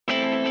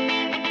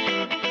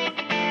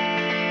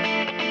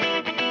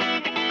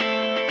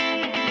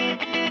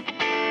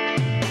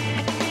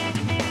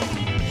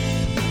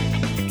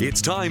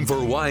It's time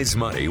for Wise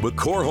Money with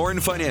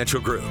Korhorn Financial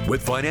Group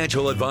with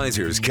financial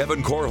advisors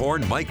Kevin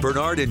Korhorn, Mike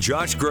Bernard, and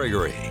Josh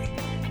Gregory.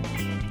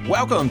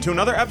 Welcome to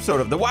another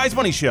episode of the Wise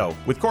Money Show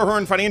with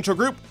Korhorn Financial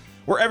Group,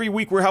 where every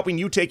week we're helping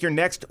you take your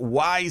next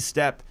wise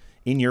step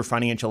in your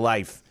financial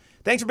life.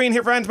 Thanks for being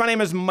here, friends. My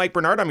name is Mike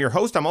Bernard. I'm your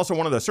host. I'm also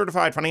one of the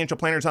certified financial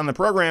planners on the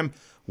program.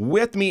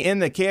 With me in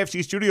the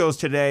KFG studios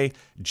today,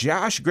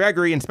 Josh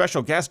Gregory and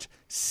special guest,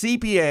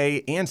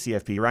 CPA and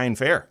CFP Ryan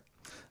Fair.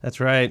 That's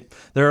right.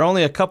 There are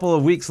only a couple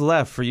of weeks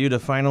left for you to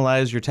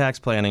finalize your tax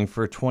planning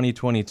for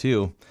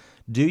 2022.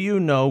 Do you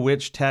know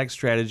which tax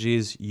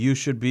strategies you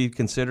should be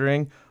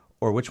considering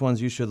or which ones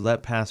you should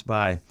let pass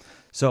by?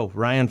 So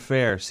Ryan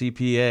Fair,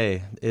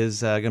 CPA,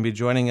 is going to be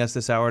joining us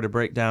this hour to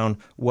break down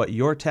what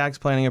your tax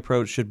planning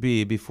approach should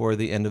be before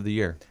the end of the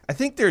year. I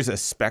think there's a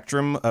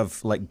spectrum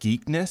of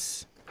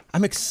geekness.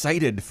 I'm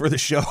excited for the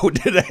show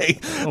today.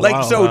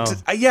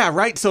 Yeah,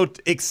 right. So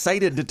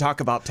excited to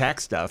talk about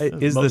tax stuff.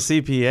 Is the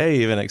CPA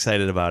even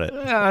excited about it?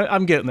 Yeah,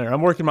 I'm getting there.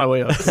 I'm working my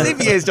way up.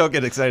 CPAs don't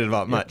get excited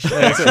about much,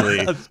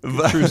 actually.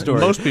 True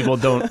story. Most people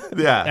don't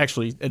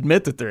actually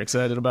admit that they're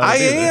excited about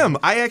it.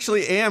 I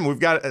actually am. We've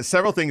got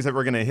several things that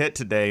we're going to hit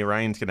today.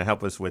 Ryan's going to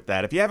help us with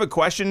that. If you have a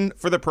question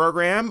for the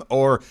program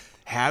or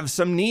have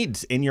some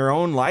needs in your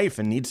own life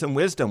and need some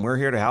wisdom, we're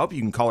here to help.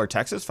 You can call or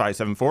text us,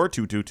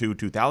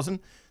 574-222-2000.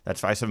 That's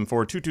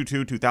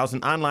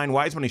 574-222-2000. Online,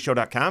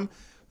 wisemoneyshow.com.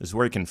 This is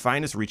where you can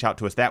find us, reach out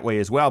to us that way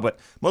as well. But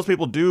most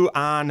people do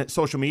on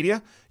social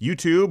media,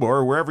 YouTube,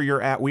 or wherever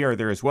you're at. We are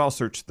there as well.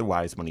 Search The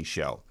Wise Money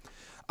Show.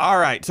 All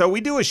right, so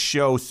we do a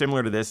show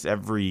similar to this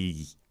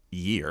every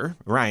year.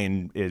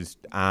 Ryan is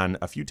on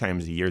a few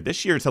times a year.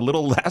 This year it's a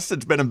little less.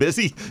 It's been a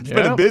busy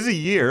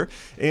year.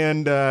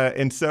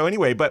 And so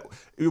anyway, but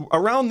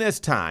around this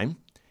time,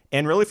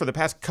 and really for the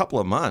past couple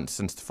of months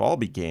since the fall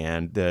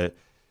began, the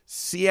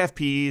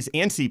CFPs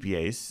and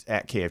CPAs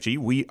at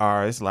KFG,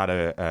 there's a lot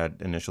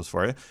of initials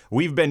for you.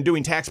 We've been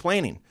doing tax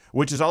planning,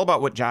 which is all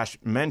about what Josh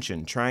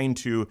mentioned, trying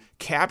to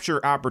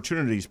capture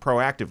opportunities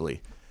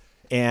proactively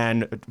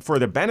and for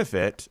the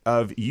benefit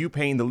of you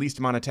paying the least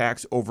amount of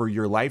tax over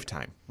your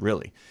lifetime,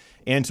 really.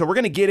 And so we're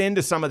going to get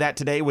into some of that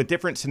today with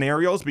different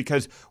scenarios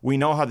because we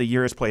know how the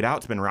year has played out.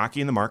 It's been rocky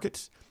in the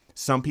markets.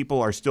 Some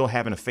people are still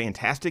having a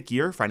fantastic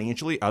year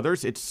financially.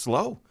 Others, it's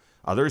slow.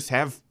 Others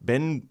have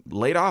been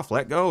laid off,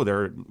 let go.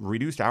 They're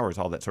reduced hours,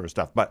 all that sort of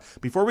stuff. But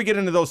before we get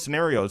into those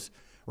scenarios,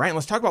 Ryan,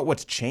 let's talk about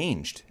what's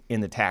changed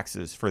in the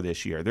taxes for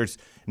this year. There's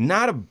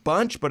not a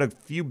bunch, but a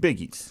few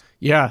biggies.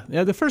 Yeah.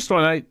 The first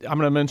one I'm going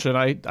to mention,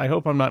 I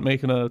hope I'm not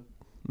making a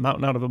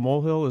mountain out of a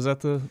molehill. Is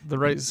that the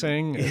right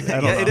saying? I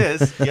don't know. It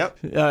is.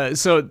 Yep.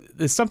 So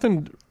there's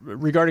something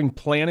regarding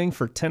planning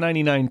for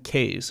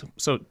 1099-Ks.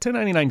 So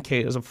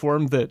 1099-K is a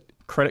form that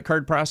credit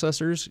card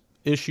processors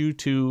issue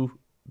to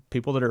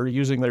people that are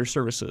using their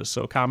services.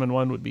 So a common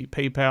one would be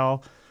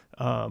PayPal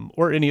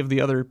or any of the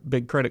other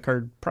big credit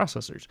card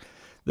processors.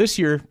 This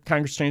year,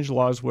 Congress changed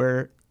laws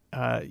where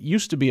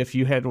used to be if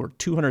you had over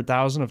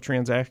 200,000 of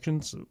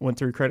transactions went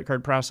through a credit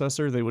card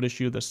processor, they would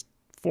issue this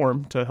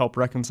form to help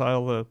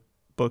reconcile the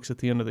books at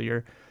the end of the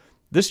year.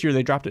 This year,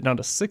 they dropped it down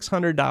to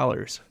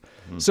 $600.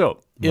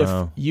 So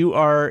if you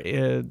are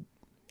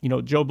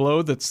Joe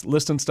Blow that's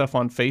listing stuff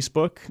on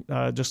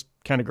Facebook, just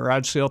kind of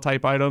garage sale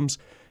type items,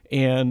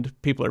 and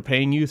people are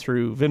paying you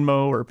through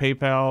Venmo or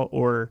PayPal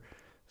or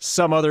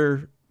some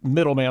other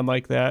middleman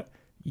like that,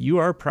 you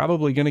are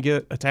probably going to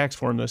get a tax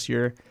form this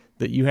year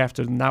that you have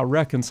to now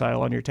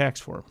reconcile on your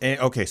tax form.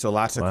 Okay, so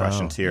lots of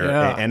questions here.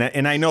 Yeah.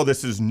 And I know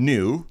this is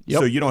new,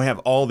 so you don't have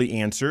all the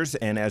answers.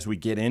 And as we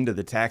get into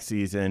the tax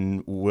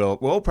season,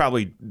 we'll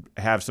probably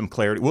have some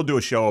clarity. We'll do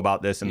a show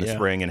about this in the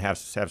spring and have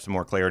some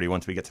more clarity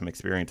once we get some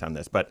experience on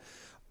this. But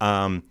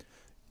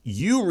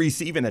you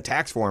receiving a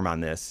tax form on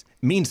this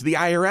means the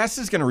IRS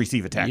is going to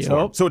receive a tax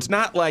form. So it's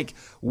not like,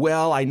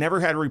 well, I never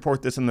had to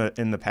report this in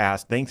the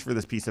past. Thanks for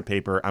this piece of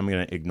paper. I'm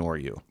going to ignore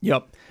you.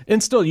 Yep.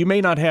 And still, you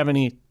may not have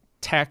any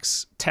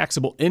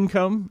taxable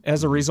income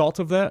as a result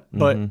of that,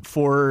 but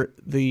for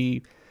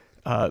the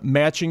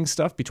matching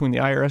stuff between the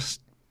IRS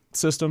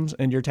systems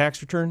and your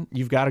tax return,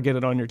 you've got to get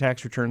it on your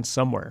tax return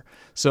somewhere.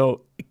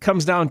 So it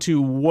comes down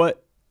to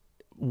what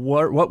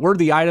were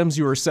the items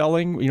you were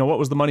selling? What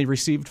was the money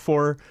received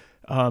for?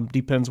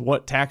 Depends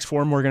what tax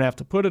form we're going to have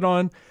to put it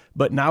on.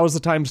 But now is the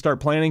time to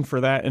start planning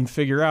for that and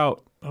figure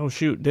out, oh,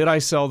 shoot, did I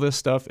sell this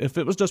stuff? If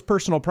it was just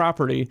personal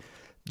property,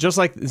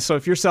 so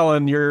if you're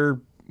selling your,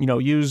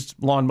 used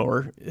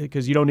lawnmower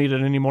because you don't need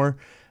it anymore,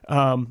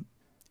 and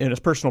it's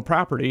personal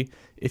property,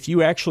 if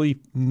you actually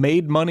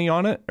made money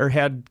on it or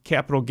had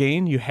capital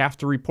gain, you have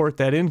to report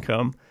that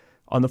income.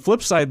 On the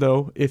flip side,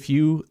 though, if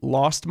you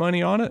lost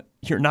money on it,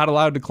 you're not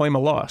allowed to claim a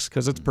loss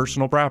because it's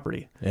personal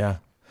property. Yeah.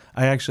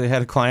 I actually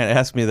had a client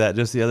ask me that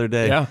just the other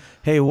day. Yeah.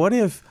 Hey, what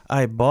if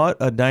I bought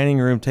a dining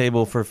room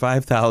table for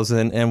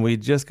 $5,000 and we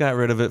just got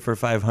rid of it for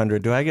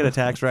 $500. Do I get a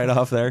tax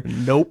write-off there?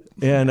 Nope.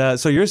 And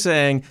so you're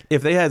saying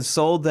if they had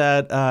sold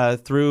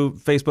that through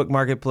Facebook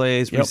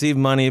Marketplace, received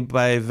money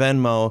by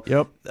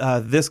Venmo,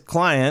 this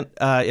client,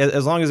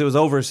 as long as it was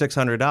over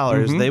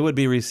 $600, they would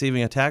be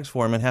receiving a tax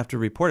form and have to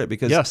report it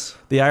because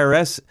the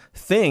IRS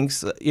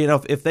thinks,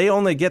 if they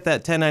only get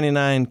that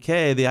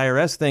 1099K, the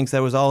IRS thinks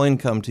that was all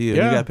income to you.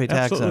 And you got to pay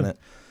tax on it.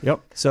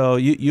 So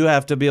you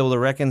have to be able to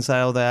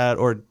reconcile that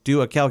or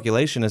do a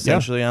calculation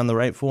essentially on the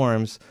right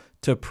forms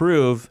to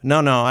prove,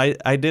 no,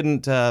 I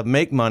didn't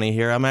make money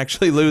here. I'm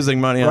actually losing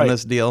money on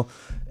this deal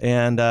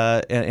and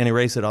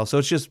erase it all. So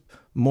it's just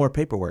more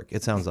paperwork,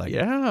 it sounds like.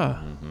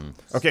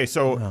 Okay,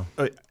 so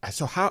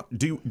so how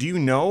do you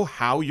know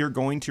how you're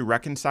going to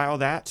reconcile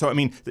that? So I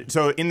mean,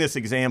 so in this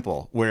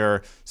example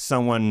where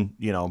someone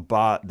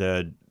bought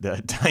the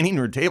dining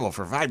room table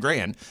for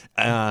 $5,000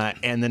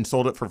 and then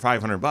sold it for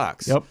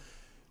 $500.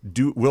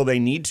 Will they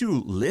need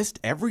to list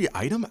every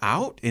item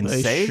out and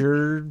They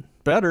sure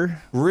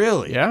better.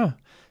 Really? Yeah.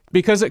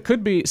 Because it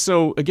could be,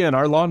 so again,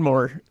 our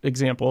lawnmower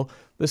example,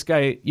 this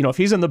guy, if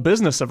he's in the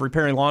business of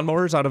repairing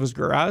lawnmowers out of his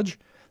garage,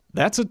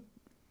 that's a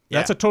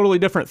totally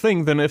different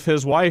thing than if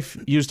his wife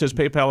used his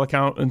PayPal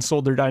account and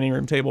sold their dining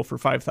room table for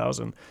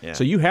 $5,000.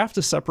 So you have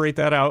to separate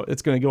that out.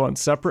 It's going to go on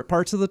separate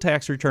parts of the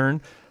tax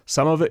return.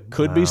 Some of it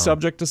could be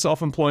subject to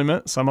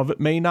self-employment. Some of it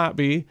may not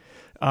be.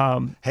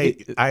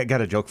 Hey, I got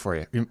a joke for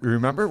you.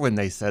 Remember when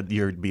they said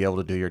you'd be able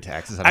to do your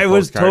taxes on a I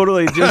was postcard?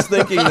 totally just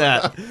thinking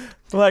that.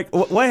 Like,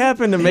 what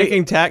happened to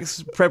making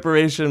tax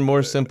preparation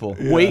more simple?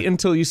 Wait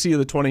until you see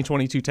the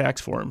 2022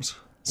 tax forms.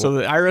 So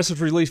the IRS has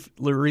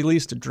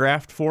released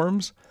draft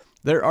forms.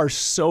 There are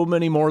so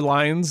many more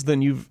lines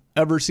than you've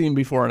ever seen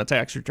before on a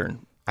tax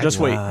return. Just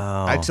wait.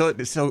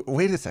 So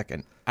wait a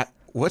second.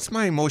 What's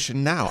my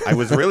emotion now? I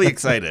was really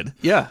excited.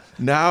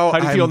 Now, how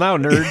do you feel now,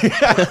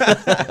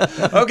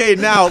 nerd? Okay,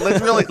 now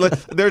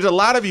there's a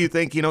lot of you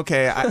thinking,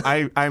 okay,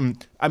 I'm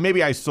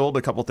maybe I sold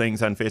a couple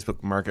things on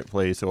Facebook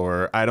Marketplace,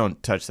 or I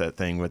don't touch that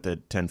thing with a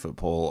 10-foot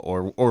pole,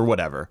 or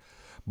whatever.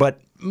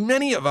 But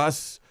many of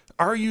us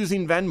are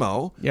using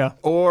Venmo,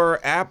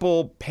 or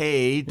Apple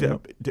Pay to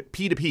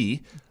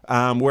P2P,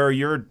 where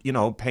you're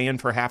paying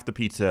for half the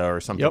pizza or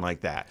something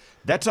like that.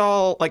 That's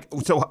all.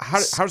 So how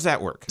does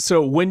that work?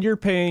 So when you're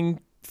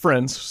paying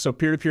friends, so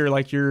peer-to-peer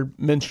like you're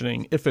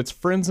mentioning, if it's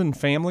friends and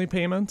family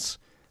payments,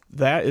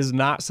 that is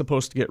not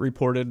supposed to get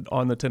reported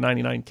on the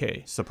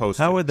 1099K. Supposed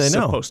to. How would they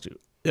know? Supposed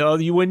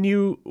to.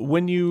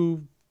 When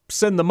you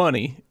send the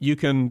money, you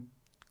can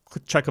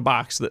check a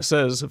box that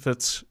says if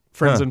it's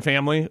friends and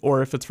family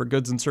or if it's for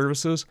goods and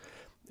services.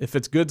 If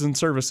it's goods and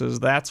services,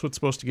 that's what's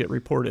supposed to get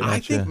reported. I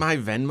think my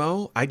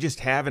Venmo, I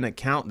just have an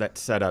account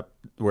that's set up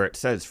where it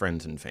says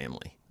friends and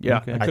family. I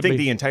think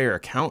the entire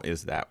account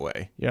is that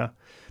way.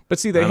 But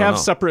see, they have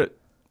separate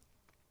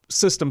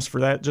systems for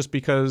that just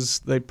because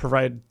they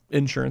provide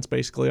insurance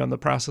basically on the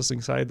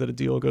processing side that a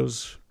deal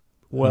goes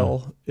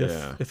well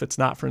if it's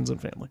not friends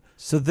and family.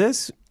 So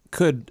this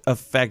could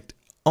affect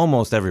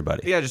almost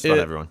everybody. Yeah, just about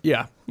everyone.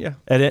 Yeah.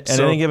 At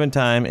any given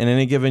time, in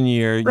any given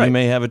year, you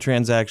may have a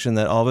transaction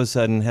that all of a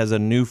sudden has a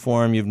new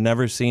form you've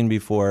never seen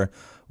before.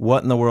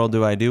 What in the world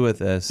do I do with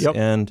this?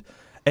 And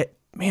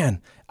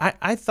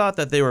I thought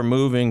that they were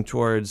moving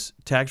towards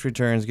tax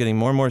returns getting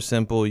more and more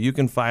simple. You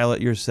can file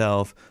it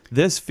yourself.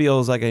 This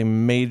feels like a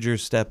major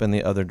step in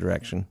the other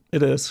direction.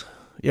 It is.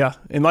 Yeah.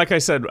 And like I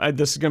said,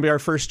 this is going to be our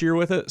first year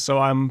with it, so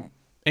I'm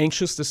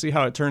anxious to see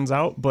how it turns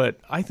out, but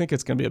I think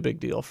it's going to be a big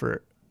deal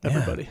for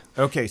everybody.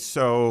 Okay,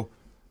 so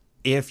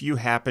if you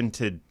happen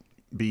to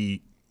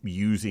be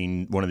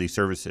using one of these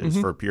services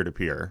for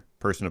peer-to-peer,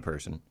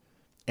 person-to-person,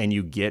 and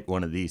you get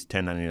one of these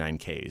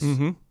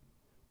 1099Ks,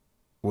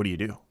 what do you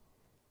do?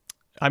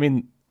 I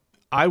mean,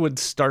 I would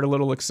start a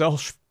little Excel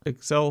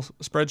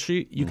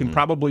spreadsheet. You can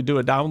probably do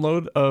a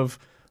download of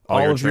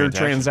all of your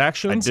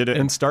transactions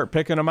and start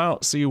picking them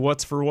out, see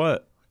what's for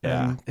what.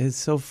 Yeah, it's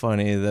so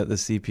funny that the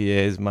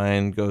CPA's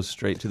mind goes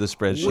straight to the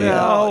spreadsheet.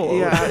 Well,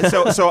 yeah.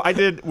 So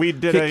we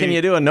did. Can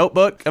you do a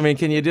notebook? I mean,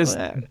 can you just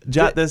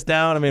jot this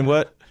down? I mean,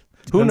 what?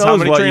 Who Depends knows how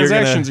many what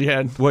transactions you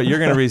had? What you're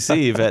going to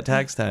receive at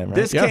tax time? Right?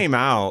 This came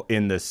out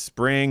in the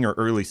spring or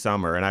early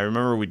summer, and I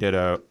remember we did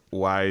a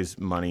Wise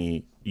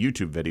Money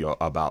YouTube video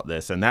about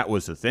this, and that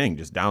was the thing.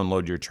 Just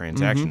download your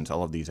transactions.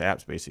 All of these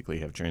apps basically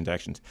have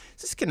transactions.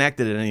 Is this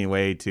connected in any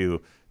way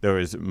to? There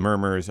was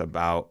murmurs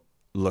about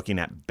looking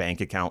at bank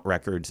account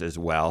records as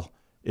well.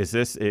 Is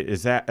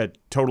that a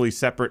totally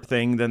separate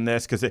thing than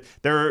this? Because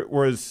there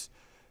was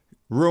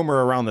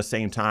rumor around the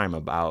same time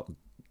about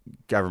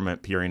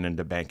government peering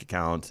into bank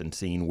accounts and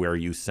seeing where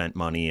you sent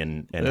money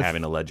and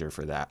having a ledger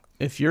for that.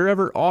 If you're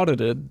ever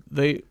audited,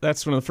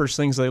 that's one of the first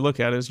things they look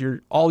at is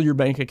all your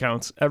bank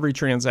accounts, every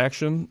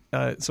transaction.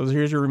 So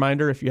here's your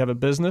reminder: if you have a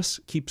business,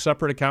 keep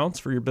separate accounts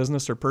for your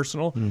business or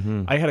personal.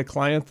 I had a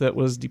client that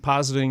was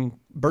depositing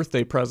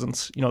birthday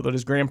presents, that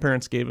his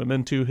grandparents gave him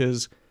into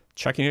his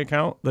checking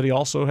account that he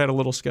also had a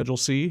little Schedule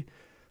C.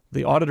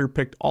 the auditor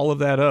picked all of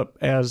that up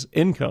as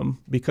income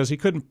because he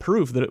couldn't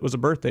prove that it was a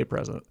birthday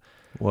present.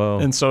 Whoa.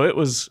 And so it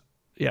was,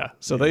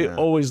 so they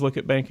always look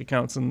at bank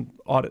accounts and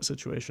audit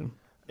situation.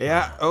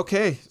 Yeah.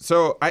 Okay.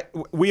 So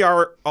we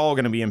are all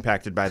going to be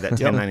impacted by that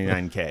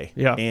 1099-K.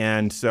 Yeah.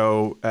 And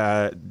so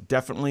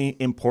definitely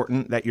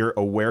important that you're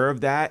aware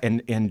of that.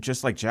 And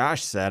just like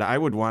Josh said, I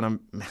would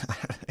want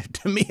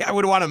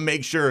to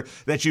make sure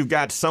that you've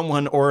got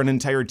someone or an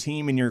entire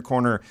team in your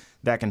corner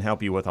that can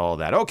help you with all of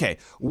that. Okay.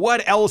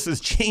 What else is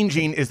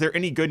changing? Is there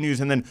any good news?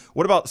 And then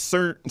what about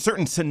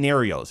certain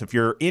scenarios? If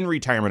you're in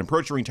retirement,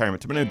 approaching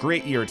retirement, it's been a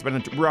great year, it's been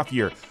a rough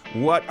year.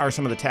 What are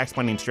some of the tax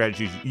planning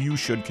strategies you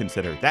should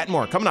consider? That and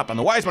more coming up on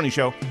the Wise Money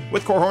Show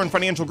with Korhorn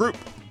Financial Group.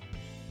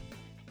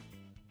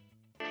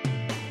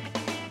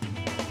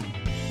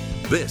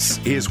 This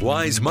is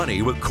Wise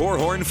Money with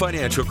Korhorn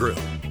Financial Group.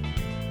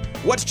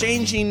 What's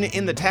changing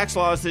in the tax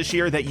laws this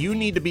year that you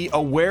need to be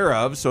aware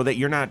of so that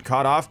you're not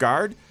caught off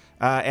guard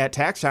at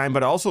tax time,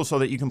 but also so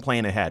that you can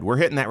plan ahead? We're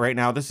hitting that right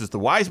now. This is the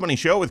Wise Money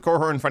Show with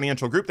Korhorn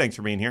Financial Group. Thanks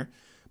for being here.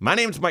 My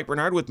name is Mike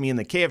Bernard. With me in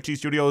the KFG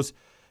studios,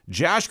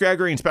 Josh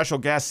Gregory and special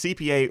guest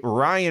CPA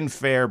Ryan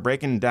Fair,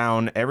 breaking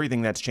down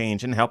everything that's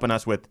changed and helping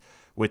us with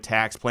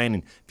tax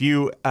planning. If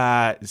you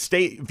want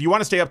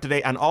to stay up to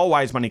date on all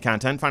Wise Money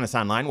content, find us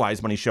online,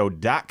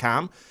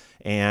 wisemoneyshow.com.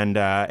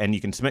 And you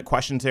can submit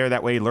questions there.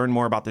 That way, learn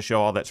more about the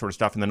show, all that sort of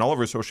stuff. And then all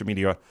over social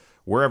media,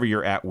 wherever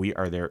you're at, we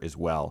are there as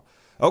well.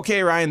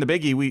 Okay, Ryan, the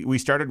biggie. We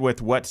started with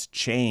what's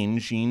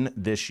changing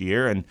this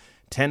year, and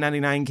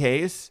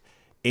 1099-Ks.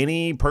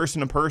 Any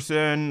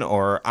person-to-person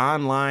or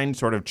online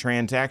sort of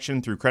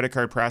transaction through credit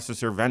card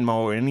processor,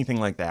 Venmo, or anything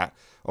like that,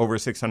 over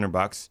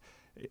 $600.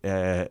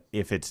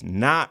 If it's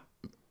not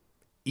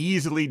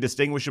easily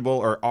distinguishable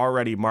or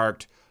already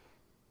marked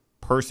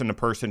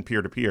person-to-person,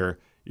 peer-to-peer,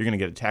 you're going to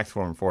get a tax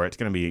form for it. It's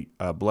going to be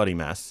a bloody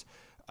mess.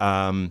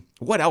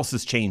 What else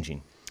is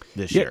changing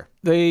this year?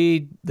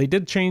 They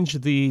did change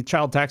the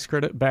child tax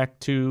credit back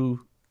to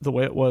the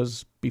way it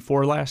was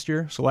before last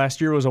year. So last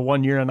year was a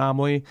one-year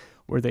anomaly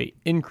where they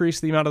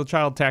increased the amount of the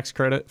child tax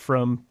credit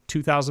from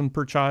 $2,000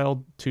 per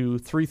child to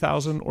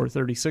 $3,000 or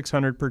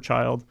 $3,600 per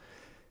child.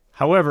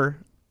 However,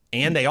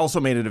 and they also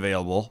made it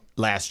available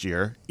last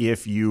year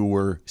if you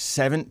were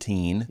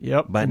 17,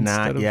 but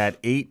not yet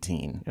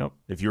 18. Yep.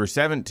 If you were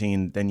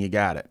 17, then you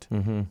got it.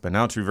 Mm-hmm. But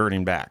now it's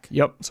reverting back.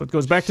 Yep. So it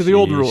goes back to the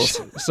old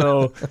rules.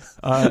 So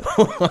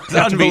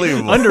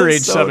unbelievable.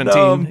 Underage So 17,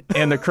 dumb.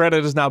 and the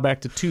credit is now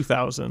back to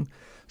 $2,000.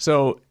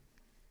 So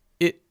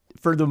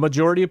for the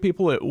majority of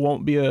people, it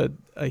won't be a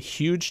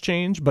huge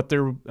change. But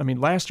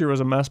last year was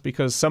a mess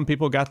because some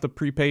people got the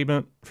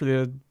prepayment for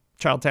the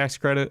child tax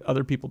credit,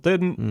 other people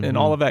didn't, and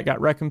all of that got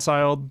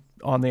reconciled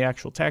on the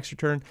actual tax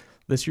return.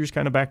 This year's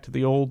kind of back to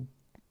the old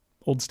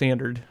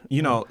standard.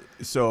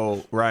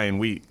 So Ryan,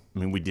 we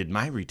did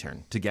my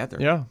return together.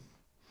 Yeah.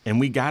 And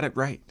we got it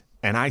right.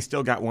 And I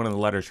still got one of the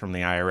letters from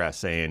the IRS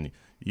saying,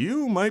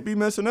 you might be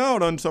missing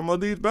out on some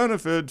of these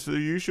benefits. So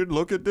you should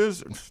look at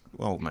this.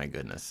 Oh my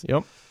goodness.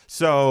 Yep.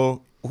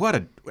 So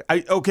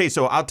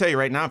so I'll tell you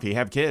right now, if you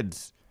have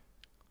kids,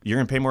 you're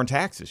going to pay more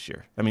tax this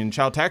year. I mean,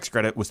 child tax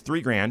credit was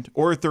 $3,000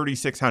 or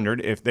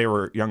 $3,600 if they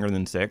were younger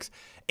than 6.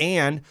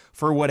 And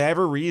for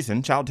whatever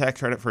reason, child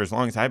tax credit for as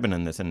long as I've been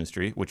in this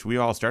industry, which we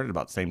all started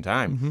about the same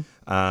time,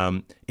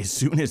 as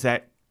soon as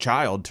that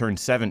child turned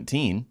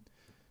 17,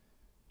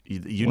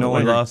 you no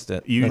longer lost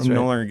it. You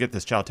no longer get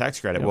this child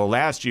tax credit. Yep. Well,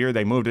 last year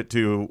they moved it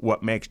to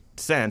what makes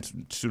sense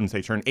as soon as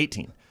they turn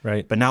 18.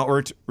 Right. But now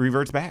it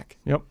reverts back.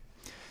 Yep.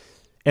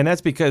 And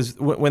that's because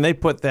when they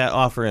put that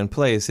offer in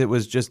place, it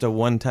was just a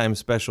one-time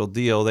special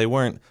deal. They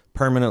weren't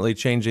permanently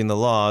changing the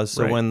laws.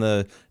 So when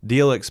the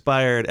deal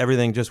expired,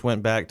 everything just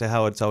went back to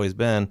how it's always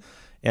been.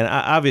 And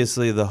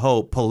obviously the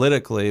hope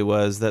politically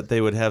was that they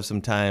would have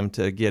some time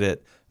to get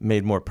it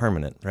made more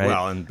permanent, right?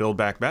 Well, and build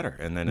back better.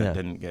 And then it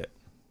didn't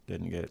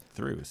get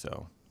through.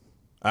 So,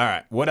 all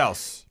right. What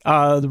else?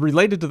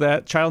 Related to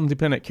that, child and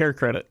dependent care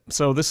credit.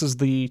 So this is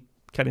the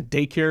kind of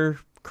daycare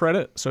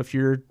credit. So if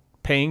you're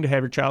paying to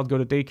have your child go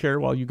to daycare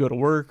while you go to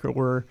work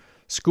or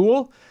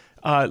school.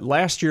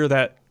 Last year,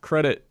 that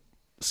credit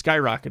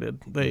skyrocketed.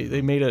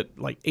 They made it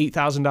like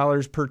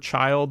 $8,000 per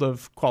child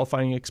of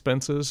qualifying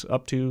expenses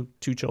up to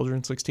 2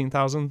 children,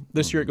 $16,000.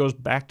 This year, it goes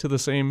back to the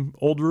same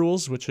old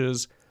rules, which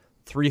is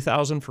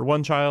 $3,000 for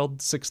 1 child,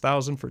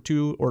 $6,000 for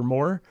 2 or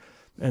more.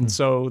 And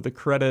so the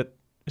credit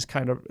is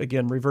kind of,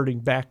 again,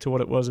 reverting back to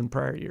what it was in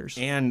prior years.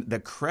 And the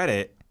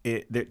credit,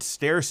 it's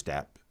stair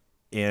step.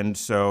 And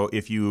so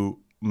if you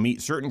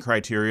meet certain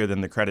criteria, then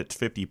the credit's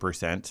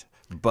 50%.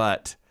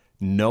 But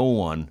no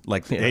one,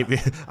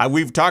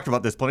 we've talked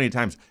about this plenty of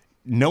times,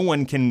 no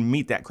one can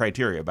meet that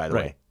criteria, by the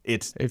way.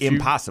 It's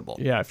impossible.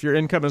 If your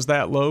income is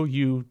that low,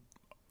 you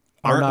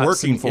aren't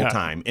working full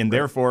time, and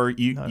therefore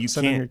you can't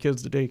sending your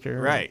kids to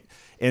daycare. Right.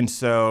 And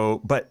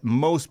so, but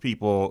most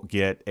people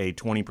get a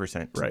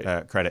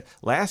 20% credit.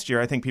 Last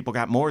year, I think people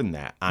got more than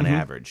that on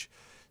average.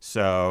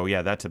 So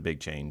yeah, that's a big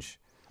change.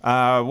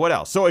 What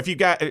else? So what's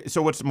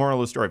the moral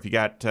of the story?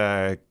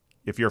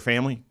 If you're a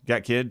family,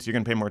 got kids, you're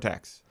going to pay more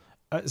tax.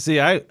 See,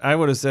 I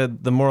would have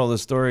said the moral of the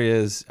story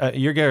is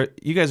you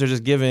guys are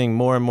just giving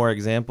more and more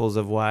examples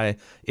of why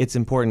it's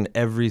important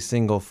every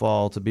single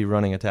fall to be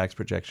running a tax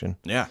projection.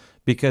 Yeah.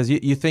 Because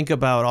you think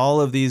about all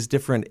of these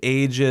different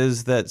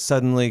ages that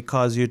suddenly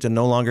cause you to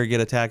no longer get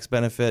a tax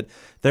benefit.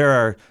 There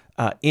are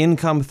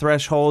income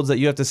thresholds that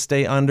you have to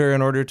stay under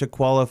in order to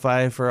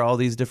qualify for all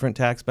these different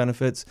tax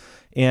benefits.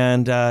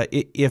 And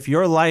if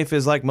your life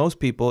is like most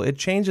people, it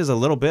changes a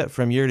little bit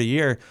from year to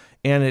year.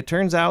 And it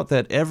turns out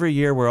that every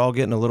year we're all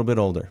getting a little bit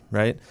older,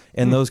 right?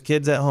 And those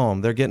kids at home,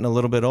 they're getting a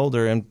little bit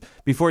older. And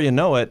before you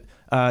know it,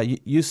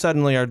 you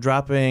suddenly are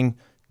dropping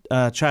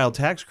child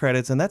tax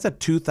credits, and that's a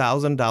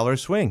 $2,000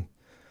 swing.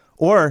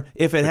 Or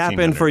if it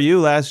happened for you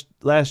last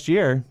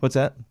year, what's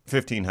that?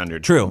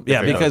 $1,500. True,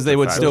 yeah, because they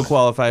would still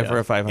qualify for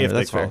a $500. If they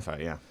That's qualify,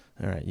 fair. yeah.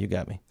 All right, you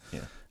got me.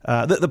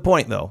 Yeah. The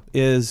point, though,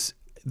 is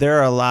there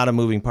are a lot of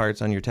moving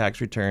parts on your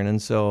tax return.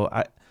 And so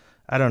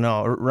I don't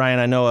know, Ryan,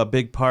 I know a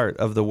big part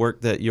of the work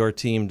that your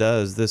team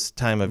does this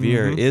time of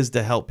year is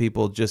to help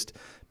people just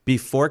be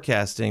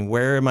forecasting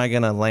where am I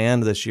going to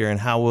land this year and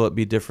how will it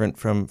be different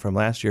from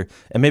last year?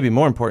 And maybe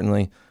more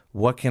importantly,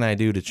 what can I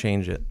do to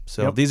change it?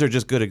 So these are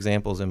just good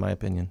examples, in my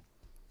opinion.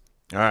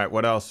 All right,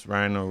 what else,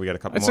 Ryan? Oh, we got a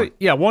couple more.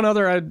 One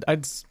other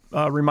I'd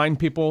remind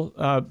people,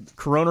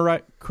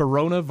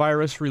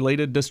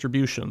 coronavirus-related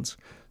distributions.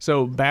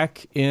 So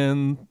back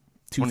in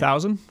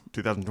 2000?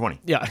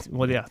 2020. Yeah,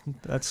 well, yeah,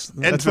 that's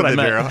Enter what I the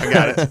meant. bureau. I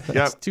got it.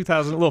 Yep.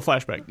 2000, a little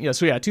flashback. Yeah,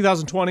 so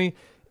 2020,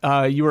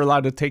 you were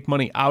allowed to take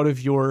money out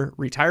of your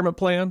retirement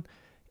plan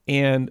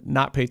and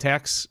not pay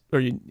tax, or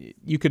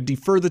you could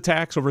defer the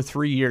tax over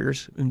 3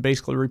 years and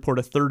basically report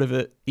a third of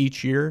it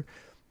each year.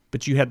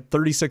 But you had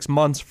 36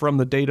 months from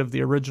the date of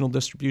the original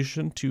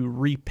distribution to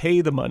repay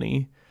the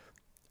money.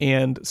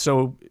 And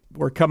so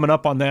we're coming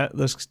up on that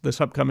this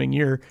upcoming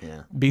year.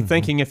 Yeah. Be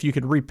thinking if you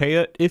could repay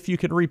it. If you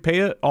can repay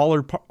it, all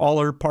or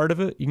part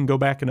of it, you can go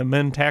back and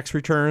amend tax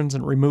returns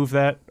and remove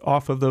that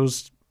off of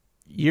those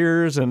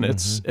years, and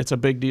it's a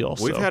big deal.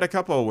 We've had a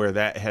couple where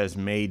that has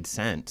made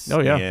sense. Oh,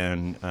 yeah.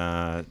 And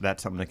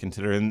that's something to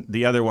consider. And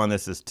the other one,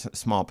 this is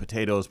small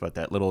potatoes, but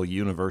that little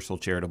universal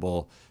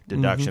charitable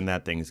deduction,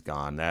 that thing's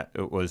gone. That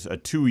it was a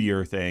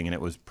 2-year thing, and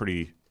it was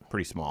pretty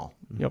small.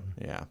 Yep.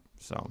 Yeah.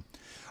 So,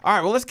 all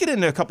right. Well, let's get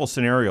into a couple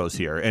scenarios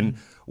here. And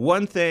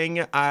one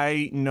thing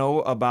I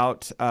know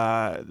about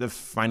the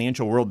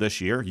financial world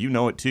this year, you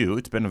know it too.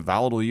 It's been a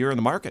volatile year in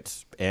the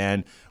markets,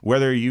 and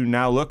whether you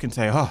now look and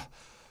say, "Oh,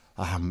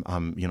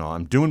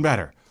 I'm doing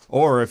better,"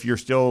 or if you're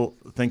still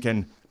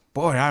thinking,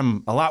 boy,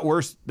 I'm a lot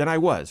worse than I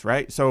was,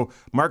 right? So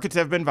markets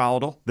have been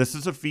volatile. This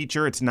is a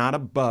feature. It's not a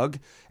bug.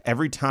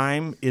 Every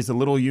time is a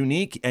little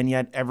unique, and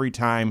yet every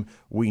time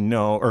we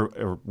know,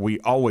 or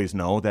we always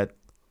know that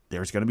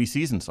there's going to be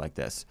seasons like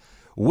this.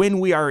 When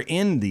we are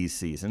in these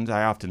seasons,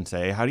 I often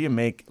say, how do you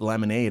make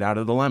lemonade out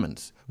of the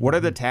lemons? What are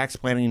the tax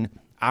planning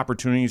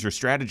opportunities or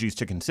strategies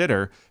to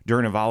consider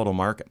during a volatile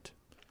market?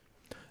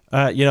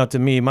 To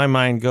me, my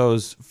mind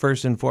goes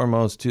first and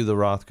foremost to the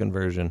Roth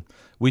conversion.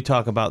 We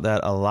talk about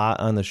that a lot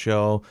on the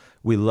show.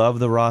 We love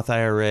the Roth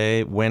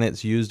IRA when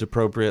it's used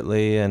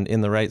appropriately and in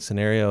the right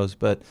scenarios.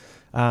 But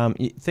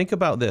think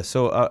about this.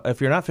 So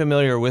if you're not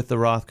familiar with the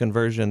Roth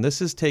conversion,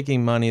 this is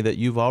taking money that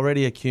you've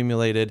already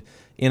accumulated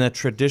in a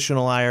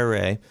traditional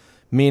IRA,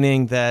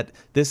 meaning that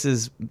this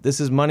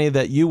is money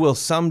that you will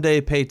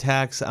someday pay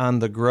tax on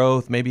the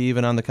growth, maybe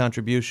even on the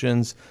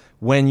contributions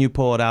when you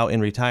pull it out in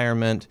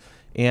retirement.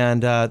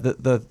 And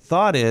the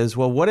thought is,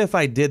 well, what if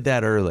I did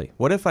that early?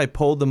 What if I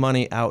pulled the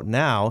money out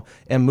now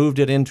and moved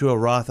it into a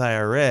Roth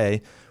IRA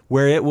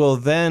where it will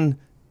then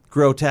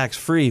grow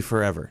tax-free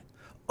forever?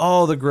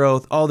 All the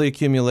growth, all the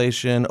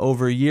accumulation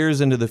over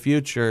years into the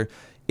future,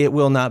 it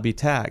will not be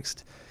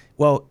taxed.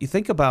 Well, you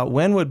think about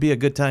when would be a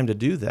good time to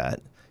do that.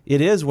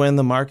 It is when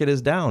the market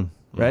is down,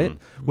 right?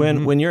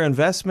 When your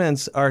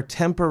investments are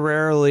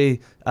temporarily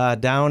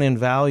down in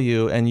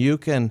value and you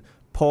can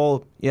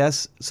pull,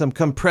 some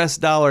compressed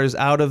dollars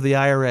out of the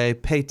IRA,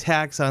 pay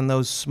tax on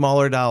those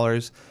smaller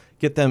dollars,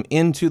 get them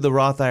into the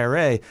Roth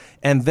IRA,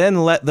 and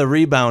then let the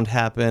rebound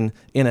happen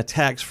in a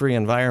tax-free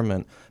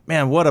environment.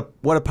 Man, what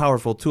a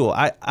powerful tool.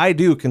 I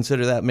do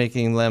consider that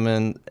making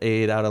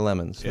lemonade out of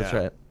lemons. Yeah. That's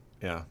right.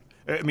 Yeah.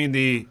 I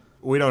mean,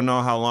 we don't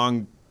know how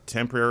long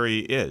temporary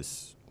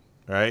is,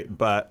 right?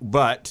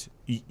 But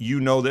you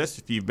know this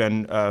if you've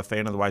been a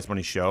fan of the Wise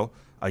Money Show.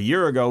 A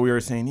year ago, we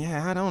were saying,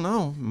 I don't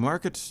know.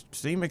 Markets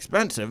seem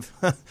expensive.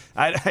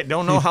 I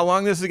don't know how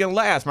long this is going to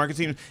last. Markets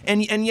seem,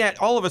 and yet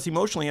all of us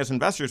emotionally as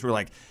investors were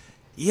like,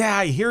 yeah,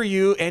 I hear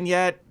you, and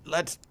yet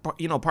let's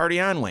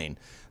party on, Wayne.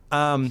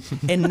 And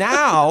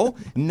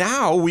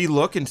now we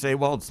look and say,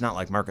 well, it's not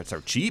like markets are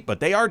cheap, but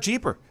they are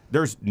cheaper.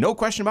 There's no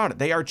question about it.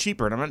 They are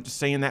cheaper, and I'm not just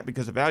saying that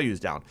because the value is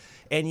down.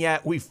 And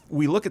yet we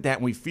look at that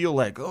and we feel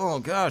like, oh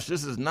gosh,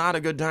 this is not a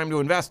good time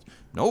to invest.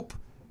 Nope.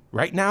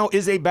 Right now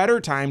is a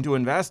better time to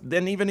invest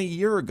than even a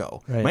year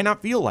ago. Right. Might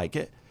not feel like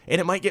it, and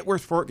it might get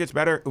worse before it gets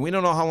better. We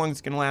don't know how long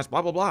it's going to last,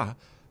 blah, blah, blah.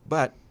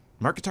 But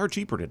markets are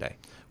cheaper today.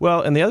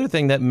 Well, and the other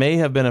thing that may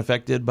have been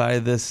affected by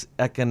this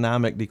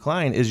economic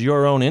decline is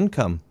your own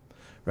income,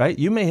 right?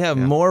 You may have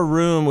more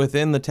room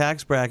within the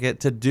tax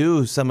bracket to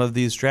do some of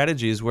these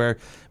strategies where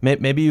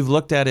maybe you've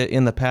looked at it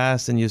in the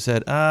past and you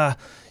said,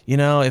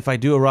 if I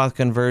do a Roth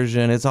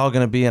conversion, it's all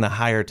going to be in a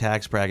higher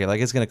tax bracket. Like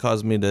it's going to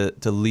cause me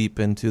to leap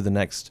into the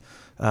next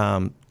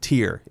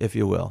tier, if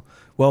you will.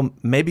 Well,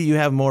 maybe you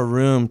have more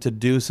room to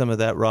do some of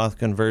that Roth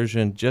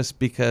conversion just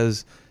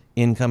because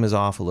income is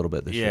off a little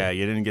bit this year. Yeah,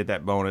 you didn't get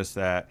that bonus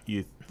that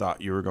you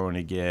thought you were going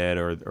to get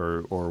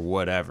or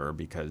whatever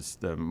because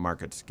the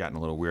market's gotten a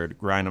little weird.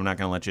 Ryan, I'm not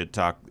going to let you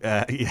talk.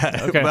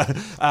 Okay.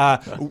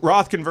 But,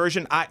 Roth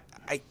conversion, I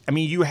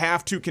mean, you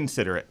have to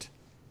consider it.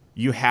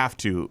 You have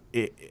to.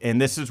 And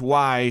this is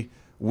why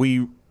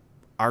we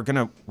are going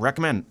to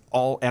recommend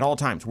at all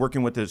times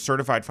working with a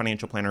certified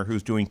financial planner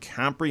who's doing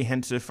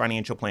comprehensive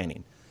financial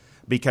planning.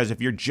 Because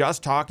if you're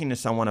just talking to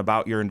someone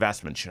about your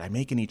investment, should I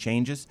make any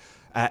changes?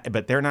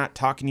 But they're not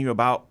talking to you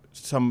about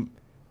some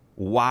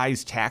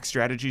wise tax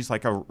strategies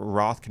like a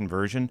Roth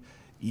conversion,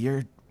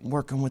 you're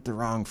working with the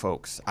wrong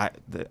folks.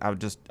 I'll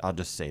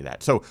just say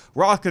that. So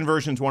Roth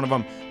conversion is one of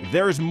them.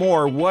 There's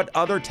more. What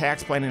other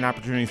tax planning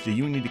opportunities do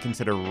you need to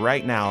consider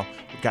right now?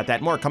 We've got that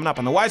and more coming up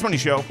on the Wise Money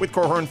Show with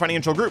Korhorn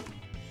Financial Group.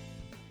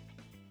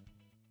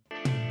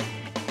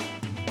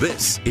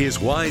 This is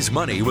Wise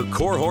Money with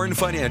Korhorn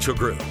Financial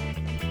Group.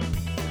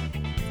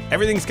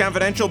 Everything's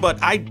confidential, but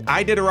I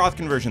did a Roth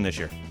conversion this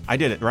year. I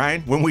did it,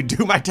 Ryan. When we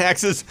do my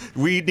taxes,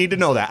 we need to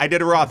know that. I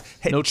did a Roth.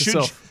 Hey, Note to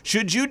self.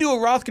 Should you do a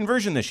Roth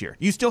conversion this year?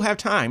 You still have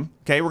time.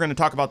 Okay, we're going to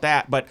talk about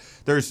that. But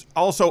there's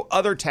also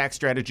other tax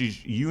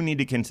strategies you need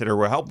to consider.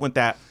 We'll help with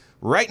that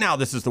right now.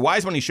 This is the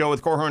Wise Money Show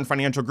with Korhorn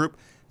Financial Group.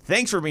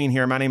 Thanks for being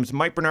here. My name is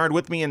Mike Bernard.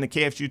 With me in the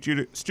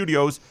KFG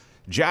studios,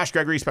 Josh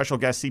Gregory, special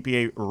guest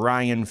CPA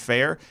Ryan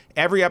Fair.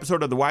 Every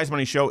episode of the Wise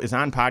Money Show is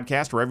on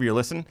podcast wherever you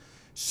listen.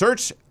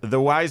 Search the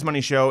Wise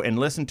Money Show and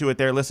listen to it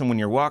there. Listen when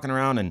you're walking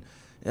around and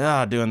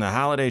doing the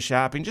holiday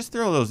shopping. Just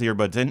throw those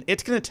earbuds in.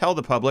 It's going to tell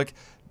the public,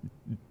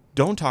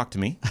 don't talk to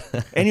me.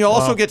 And you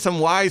also get some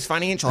wise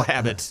financial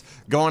habits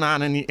going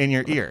on in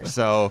your ear.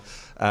 So,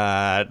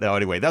 no,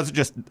 anyway, those are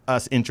just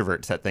us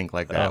introverts that think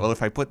like that. Well,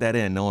 if I put that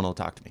in, no one will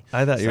talk to me.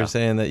 I thought you were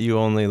saying that you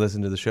only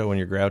listen to the show when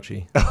you're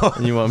grouchy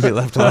and you won't be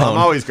left alone. I'm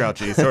always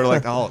grouchy, sort of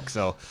like the Hulk.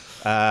 So,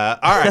 all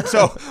right.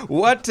 So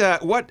what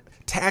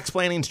tax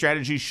planning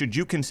strategies should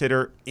you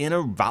consider in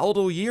a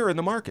volatile year in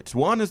the markets?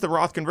 One is the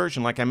Roth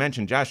conversion, like I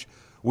mentioned. Josh,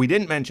 we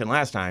didn't mention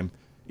last time,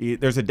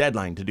 there's a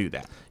deadline to do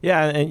that.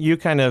 Yeah, and you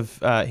kind of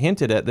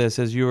hinted at this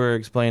as you were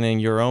explaining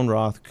your own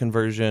Roth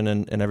conversion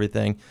and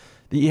everything.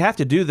 You have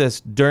to do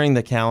this during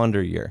the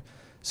calendar year.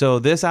 So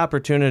this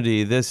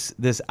opportunity,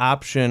 this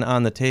option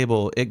on the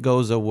table, it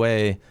goes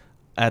away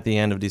at the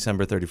end of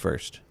December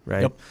 31st,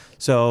 right? Yep.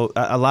 So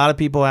a lot of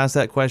people ask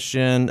that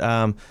question.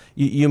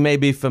 You may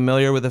be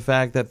familiar with the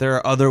fact that there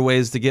are other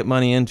ways to get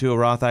money into a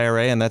Roth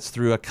IRA, and that's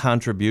through a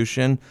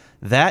contribution.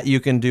 That you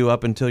can do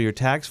up until your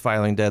tax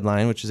filing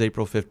deadline, which is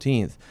April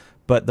 15th.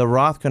 But the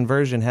Roth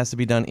conversion has to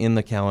be done in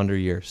the calendar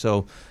year.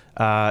 So,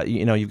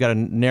 you've got a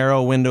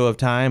narrow window of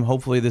time.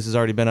 Hopefully this has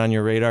already been on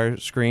your radar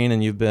screen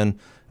and you've been,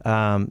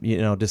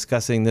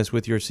 discussing this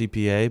with your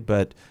CPA.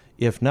 But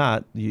if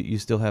not, you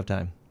still have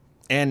time.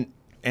 And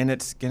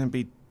it's going to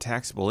be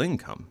taxable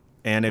income.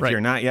 And if Right.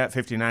 you're not yet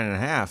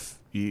 59.5,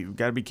 you've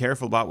got to be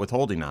careful about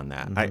withholding on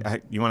that. Mm-hmm.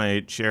 You want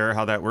to share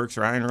how that works,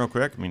 Ryan, real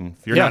quick? I mean,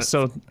 if you're Yeah, not...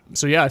 so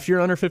if you're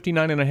under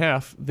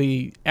 59.5,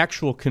 the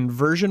actual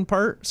conversion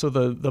part, so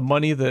the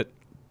money that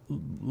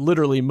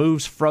literally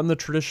moves from the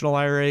traditional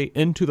IRA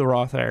into the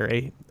Roth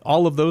IRA,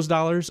 all of those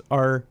dollars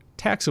are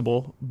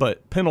taxable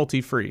but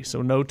penalty free,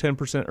 so no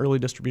 10% early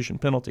distribution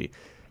penalty.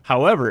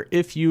 However,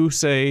 if you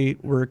say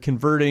we're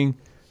converting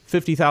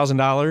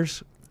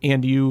 $50,000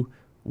 and you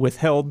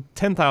withheld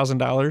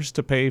 $10,000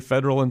 to pay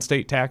federal and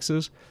state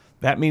taxes,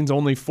 that means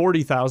only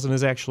 $40,000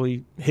 is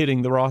actually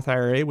hitting the Roth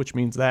IRA, which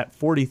means that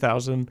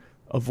 $40,000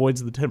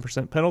 avoids the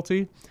 10%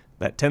 penalty.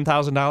 That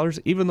 $10,000,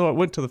 even though it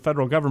went to the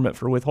federal government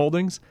for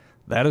withholdings,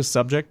 that is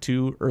subject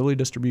to early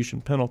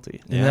distribution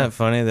penalty. Isn't that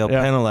funny? They'll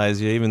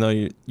penalize you even though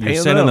you're Paying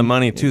sending them. the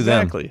money to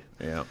Exactly.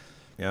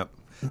 Yep.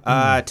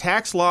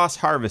 Tax loss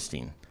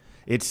harvesting.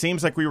 It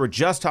seems like we were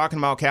just talking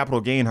about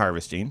capital gain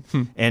harvesting,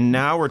 and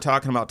now we're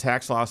talking about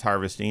tax loss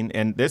harvesting.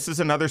 And this is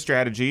another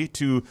strategy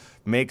to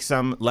make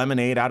some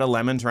lemonade out of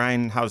lemons.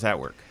 Ryan, how's that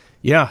work?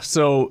 Yeah,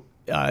 so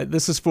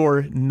this is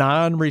for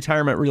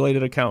non-retirement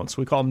related accounts.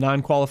 We call them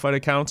non-qualified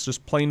accounts,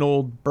 just plain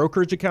old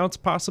brokerage accounts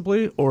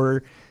possibly,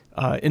 or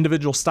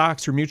individual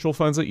stocks or mutual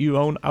funds that you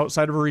own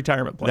outside of a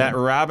retirement plan. That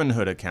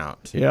Robinhood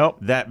account. Yep.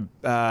 That,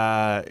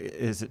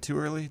 is it too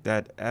early?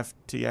 That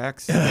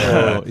FTX?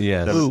 Oh,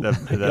 yes.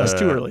 That's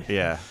too early.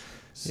 Yeah.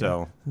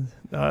 So.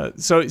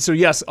 So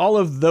yes, all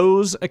of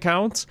those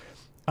accounts,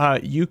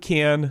 you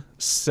can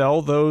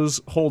sell those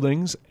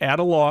holdings at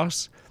a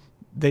loss.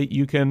 That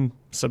you can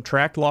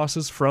subtract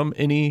losses from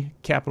any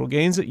capital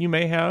gains that you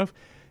may have,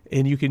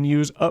 and you can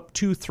use up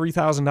to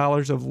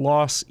 $3,000 of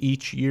loss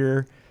each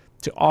year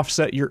to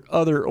offset your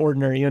other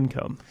ordinary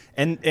income.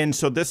 And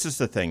so this is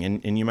the thing,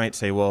 and you might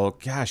say, well,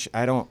 gosh,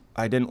 I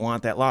didn't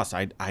want that loss.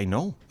 I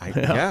know.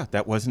 Yeah,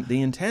 that wasn't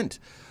the intent.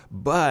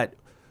 But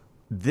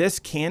this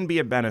can be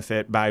a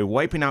benefit by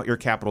wiping out your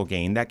capital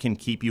gain. That can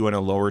keep you in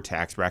a lower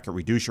tax bracket,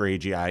 reduce your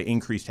AGI,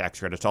 increase tax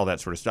credits, all that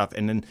sort of stuff.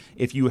 And then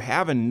if you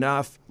have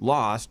enough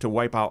loss to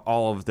wipe out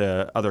all of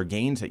the other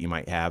gains that you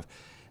might have,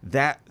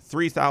 that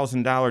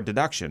 $3,000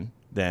 deduction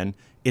then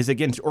is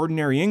against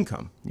ordinary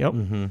income. Yep.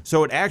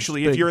 So it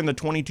actually, if you're in the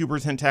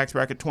 22% tax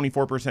bracket,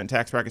 24%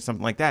 tax bracket,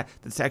 something like that,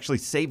 that's actually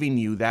saving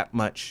you that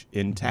much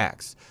in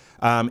tax.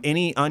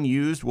 Any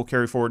unused will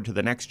carry forward to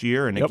the next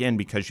year. And again,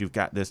 because you've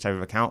got this type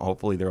of account,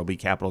 hopefully there will be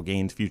capital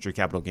gains, future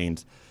capital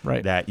gains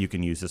that you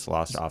can use this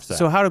loss to offset.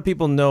 So how do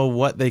people know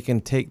what they can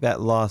take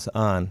that loss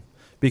on?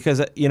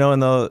 Because, you know, in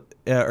the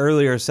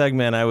earlier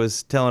segment, I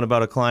was telling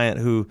about a client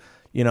who,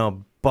 you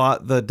know,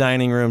 bought the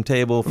dining room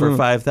table for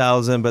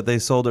 $5,000, but they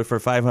sold it for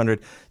 $500.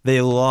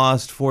 They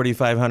lost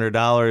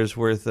 $4,500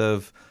 worth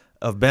of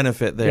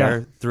benefit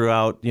there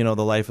throughout, you know,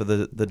 the life of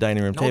the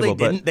dining room table.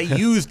 They didn't. They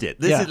used it.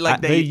 This is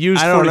like they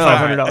used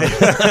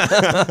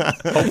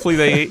 $4,500. Hopefully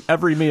they ate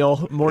every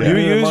meal. Morning, you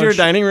use lunch. your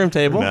dining room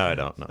table? No, I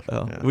don't know.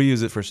 Oh, Yeah. we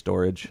use it for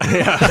storage.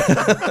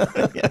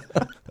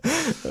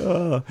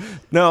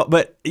 No,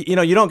 but you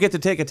know, you don't get to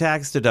take a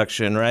tax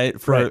deduction, right?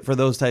 For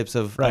those types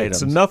of items.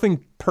 So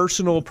nothing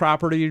personal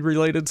property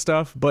related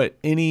stuff, but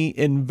any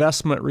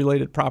investment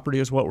related property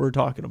is what we're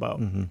talking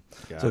about.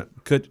 So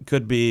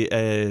could be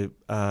a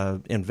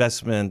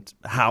investment,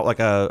 how like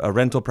a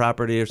rental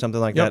property or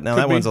something like that. Now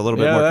that one's a little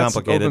bit more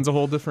complicated. Opens a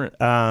whole different.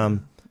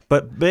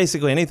 But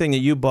basically, anything that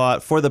you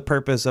bought for the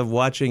purpose of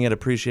watching it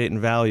appreciate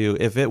in value,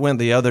 if it went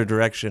the other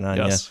direction on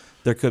you,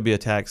 there could be a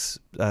tax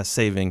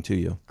saving to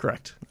you.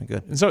 Correct.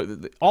 Good. And so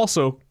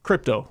also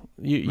crypto.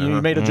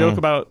 You made a joke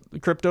about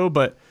crypto,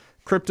 but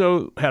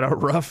crypto had a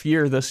rough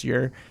year this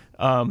year.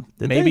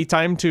 Maybe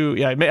time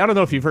to I don't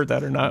know if you've heard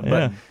that or not,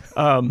 but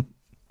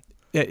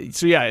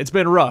it's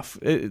been rough.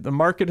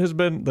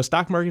 The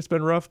stock market's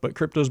been rough, but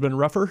crypto's been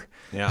rougher.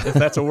 Yeah, if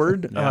that's a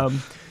word.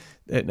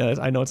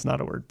 I know it's not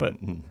a word, but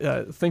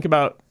think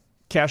about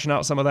cashing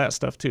out some of that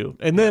stuff too.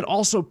 And then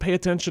also pay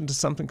attention to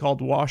something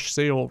called wash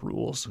sale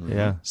rules.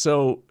 Yeah.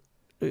 So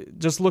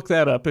just look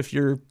that up if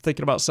you're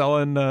thinking about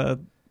selling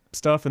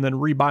stuff and then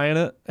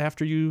rebuying it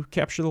after you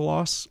capture the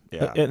loss.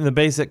 Yeah. And the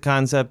basic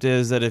concept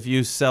is that if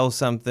you sell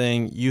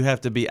something, you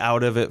have to be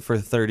out of it for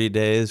 30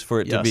 days for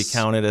it to be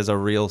counted as a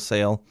real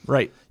sale.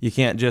 Right. You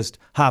can't just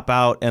hop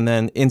out and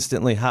then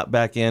instantly hop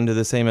back into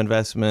the same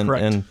investment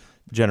and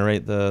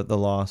generate the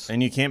loss.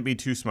 And you can't be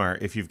too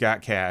smart. If you've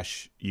got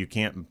cash, you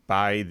can't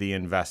buy the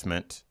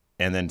investment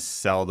and then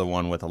sell the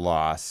one with a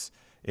loss.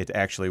 It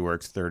actually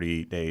works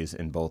 30 days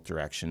in both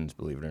directions,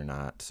 believe it or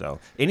not. So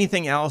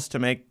anything else to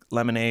make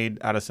lemonade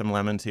out of some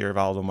lemons here,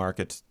 volatile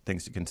markets,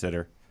 things to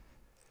consider?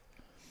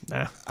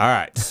 Nah. All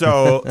right.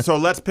 So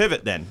let's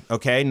pivot then.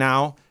 Okay.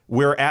 Now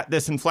we're at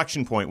this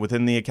inflection point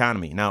within the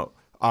economy. Now,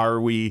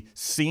 are we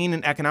seeing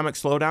an economic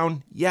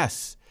slowdown?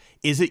 Yes.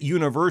 Is it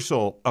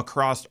universal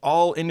across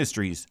all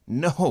industries?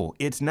 No,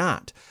 it's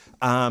not.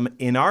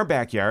 In our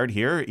backyard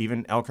here,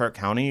 even Elkhart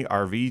County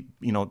RV,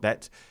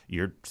 that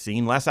you're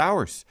seeing less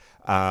hours,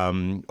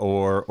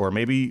 or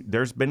maybe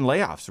there's been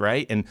layoffs,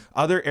 right? And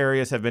other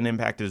areas have been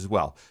impacted as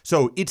well.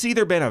 So it's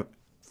either been a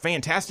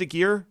fantastic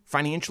year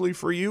financially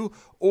for you,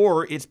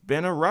 or it's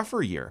been a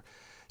rougher year.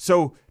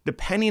 So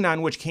depending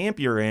on which camp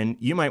you're in,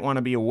 you might want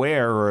to be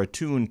aware or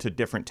attuned to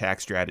different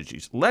tax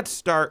strategies. Let's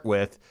start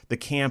with the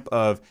camp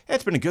of, hey,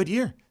 it's been a good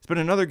year. It's been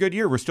another good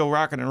year. We're still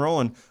rocking and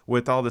rolling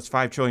with all this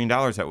 $5 trillion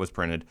that was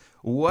printed.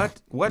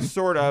 What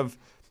sort of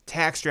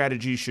tax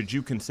strategy should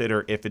you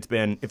consider if it's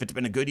been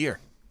a good year?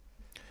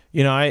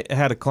 You know, I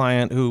had a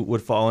client who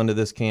would fall into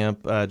this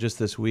camp just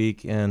this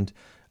week, and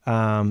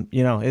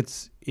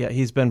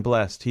he's been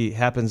blessed. He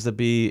happens to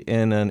be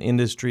in an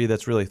industry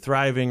that's really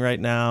thriving right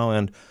now,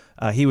 and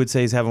he would say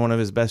he's having one of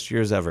his best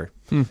years ever.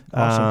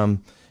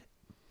 Awesome.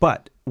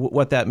 But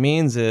what that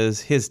means is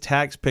his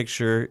tax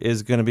picture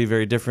is going to be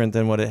very different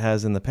than what it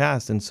has in the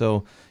past. And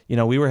so,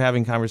 we were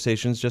having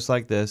conversations just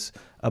like this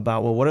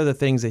about, well, what are the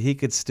things that he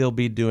could still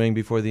be doing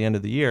before the end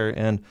of the year?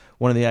 And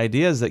one of the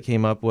ideas that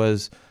came up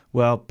was,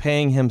 well,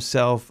 paying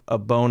himself a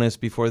bonus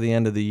before the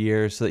end of the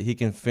year so that he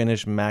can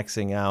finish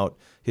maxing out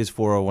his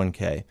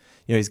 401k.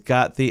 He's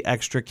got the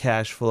extra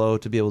cash flow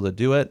to be able to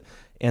do it.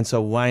 And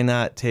so why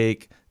not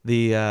take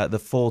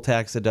the full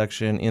tax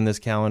deduction in this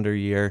calendar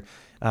year?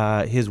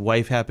 His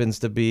wife happens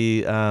to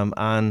be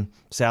on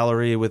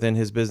salary within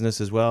his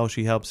business as well.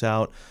 She helps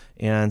out.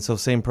 And so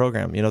same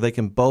program. They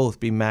can both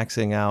be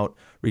maxing out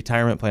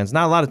retirement plans.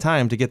 Not a lot of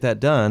time to get that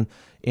done.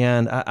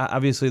 And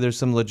obviously there's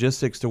some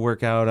logistics to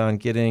work out on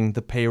getting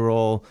the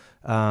payroll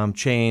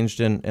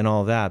changed and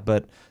all that.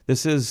 But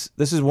this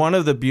is one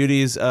of the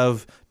beauties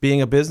of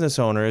being a business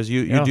owner is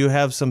you do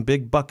have some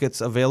big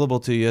buckets available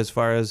to you as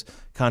far as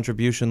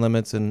contribution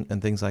limits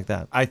and things like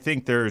that. I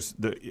think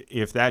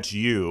if that's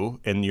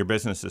you and your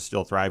business is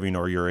still thriving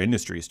or your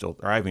industry is still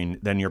thriving,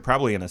 then you're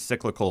probably in a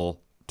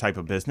cyclical type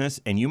of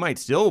business, and you might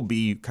still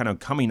be kind of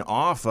coming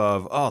off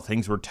of,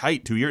 things were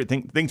tight 2 years.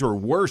 Things were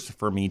worse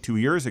for me 2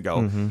 years ago.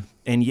 Mm-hmm.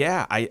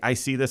 And I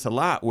see this a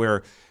lot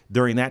where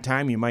during that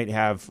time, you might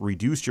have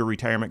reduced your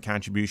retirement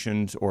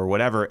contributions or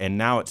whatever, and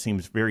now it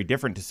seems very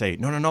different to say,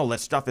 no,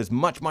 let's stuff as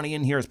much money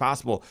in here as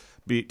possible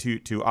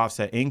to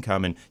offset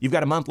income, and you've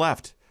got a month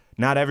left.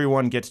 Not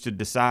everyone gets to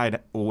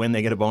decide when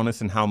they get a bonus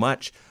and how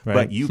much,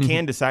 but you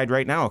can decide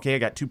right now, okay, I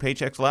got 2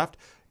 paychecks left,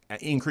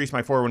 increase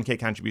my 401k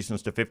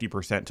contributions to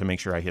 50% to make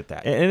sure I hit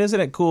that. And isn't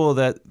it cool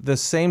that the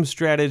same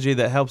strategy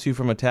that helps you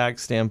from a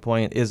tax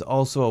standpoint is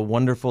also a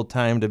wonderful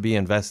time to be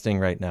investing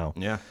right now?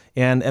 Yeah.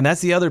 And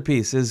that's the other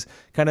piece is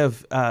kind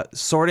of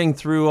sorting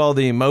through all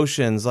the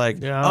emotions like,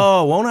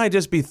 oh, won't I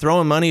just be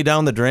throwing money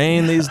down the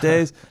drain these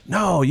days?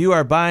 No, you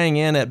are buying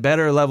in at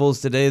better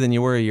levels today than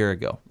you were a year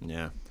ago.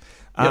 Yeah.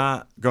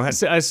 Go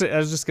ahead. I was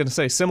just going to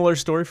say, similar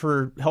story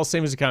for health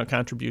savings account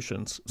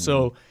contributions.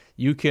 So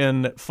you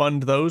can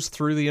fund those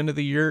through the end of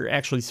the year,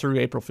 actually through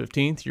April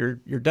 15th,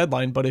 your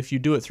deadline. But if you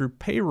do it through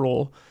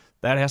payroll,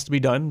 that has to be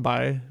done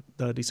by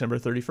December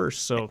 31st.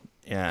 So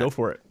go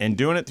for it. And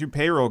doing it through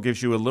payroll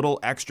gives you a little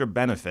extra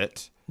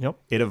benefit. Yep.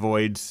 It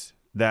avoids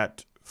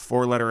that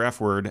 4-letter F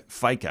word,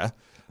 FICA.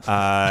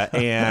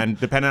 And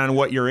depending on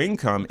what your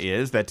income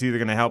is, that's either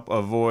going to help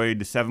avoid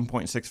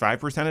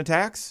 7.65% of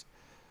tax,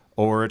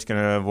 or it's going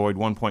to avoid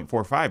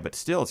 1.45, but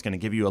still it's going to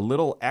give you a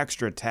little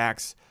extra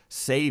tax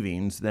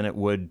savings than it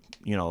would,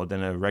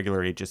 than a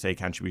regular HSA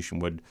contribution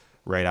would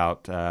right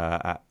out,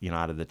 out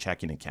of the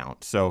checking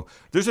account. So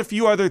there's a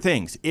few other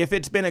things. If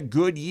it's been a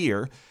good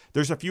year,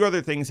 there's a few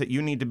other things that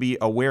you need to be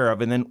aware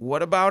of. And then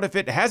what about if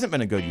it hasn't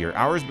been a good year?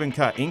 Hours been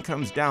cut,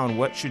 income's down.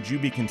 What should you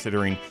be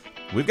considering?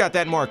 We've got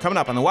that and more coming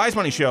up on the Wise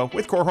Money Show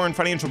with Korhorn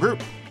Financial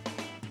Group.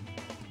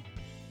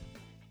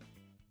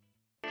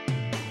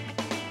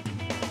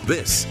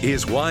 This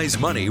is Wise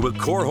Money with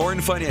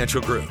Korhorn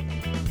Financial Group.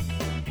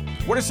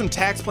 What are some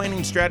tax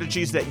planning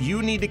strategies that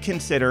you need to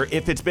consider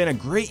if it's been a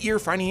great year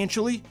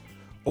financially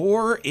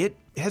or it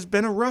has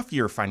been a rough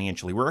year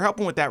financially? We're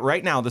helping with that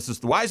right now. This is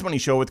the Wise Money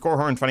Show with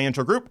Korhorn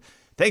Financial Group.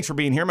 Thanks for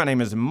being here. My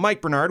name is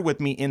Mike Bernard. With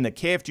me in the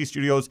KFG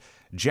studios,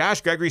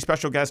 Josh Gregory,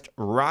 special guest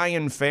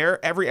Ryan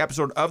Fair. Every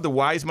episode of the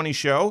Wise Money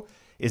Show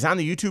is on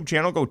the YouTube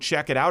channel. Go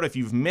check it out. If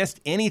you've missed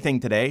anything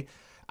today,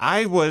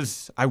 I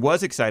was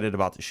excited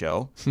about the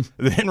show.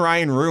 Then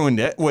Ryan ruined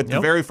it with the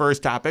very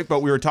first topic,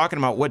 but we were talking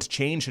about what's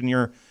changed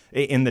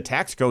in the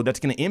tax code that's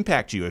going to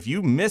impact you. If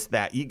you missed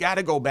that, you got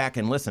to go back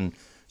and listen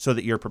so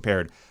that you're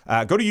prepared.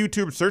 Go to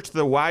YouTube, search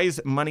the Wise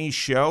Money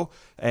Show,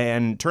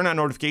 and turn on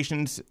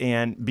notifications,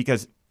 and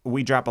because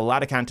we drop a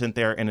lot of content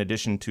there in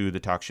addition to the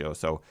talk show,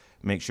 so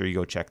make sure you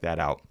go check that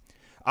out.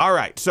 All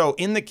right, so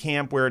in the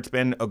camp where it's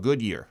been a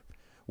good year,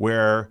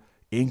 where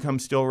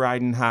income's still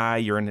riding high,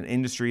 you're in an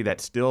industry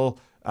that's still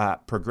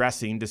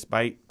progressing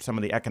despite some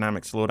of the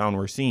economic slowdown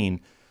we're seeing,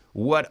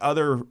 what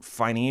other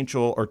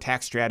financial or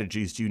tax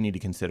strategies do you need to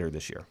consider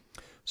this year?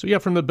 So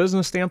from the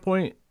business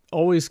standpoint,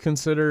 always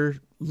consider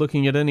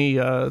looking at any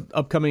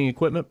upcoming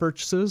equipment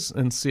purchases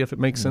and see if it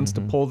makes sense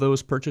to pull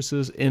those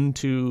purchases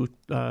into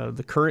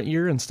the current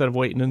year instead of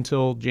waiting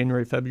until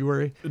January,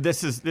 February.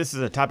 This is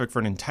a topic for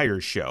an entire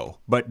show,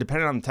 but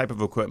depending on the type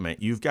of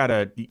equipment, you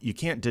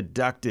can't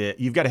deduct it.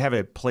 You've got to have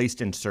a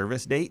placed in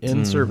service date.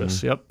 In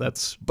service, yep.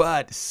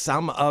 But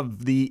some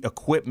of the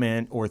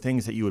equipment or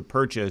things that you would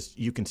purchase,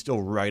 you can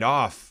still write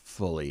off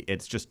fully.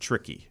 It's just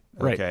tricky.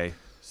 Okay. Right.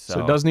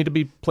 So it does need to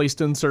be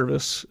placed in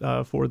service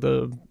for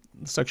the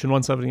Section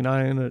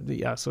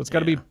 179. So it's got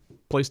to be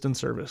placed in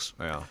service.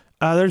 Yeah.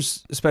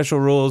 There's special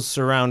rules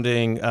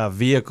surrounding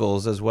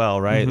vehicles as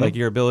well, right? Like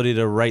your ability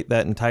to write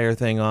that entire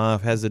thing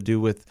off has to do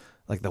with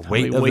like the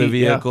weight of the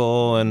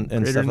vehicle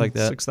and stuff like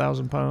that.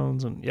 6,000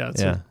 pounds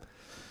and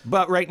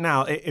But right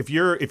now, if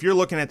you're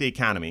looking at the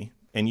economy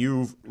and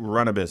you've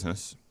run a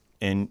business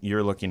and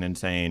you're looking and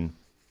saying,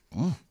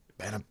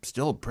 been a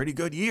still pretty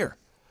good year.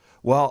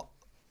 Well,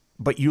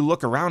 but you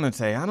look around and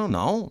say, I don't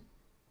know.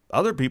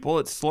 Other people,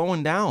 it's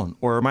slowing down.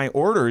 Or my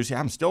orders,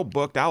 I'm still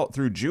booked out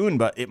through June,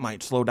 but it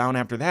might slow down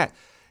after that.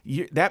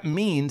 That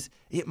means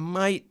it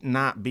might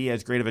not be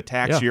as great of a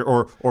tax year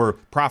or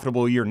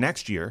profitable year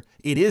next year.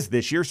 It is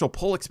this year, so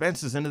pull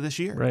expenses into this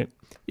year. Right.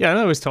 Yeah, and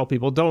I always tell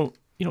people, don't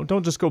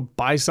just go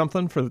buy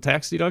something for the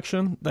tax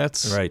deduction.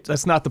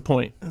 That's not the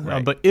point.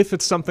 Right. But if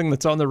it's something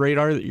that's on the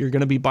radar that you're going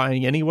to be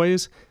buying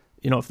anyways,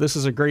 if this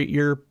is a great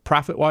year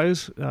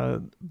profit-wise,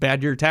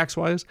 bad year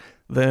tax-wise,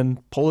 then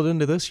pull it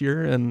into this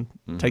year and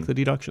take the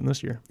deduction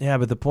this year. Yeah,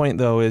 but the point,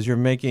 though, is you're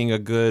making a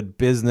good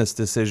business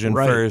decision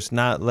first,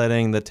 not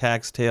letting the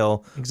tax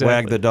tail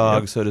wag the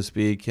dog, so to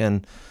speak.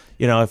 And,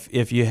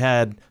 if you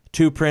had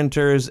 2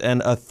 printers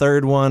and a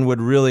third one would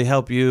really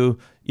help you,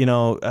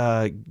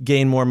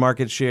 gain more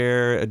market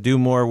share, do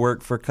more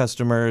work for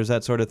customers,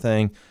 that sort of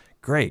thing,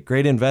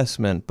 great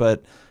investment.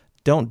 But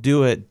don't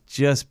do it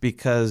just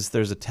because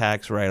there's a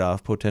tax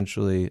write-off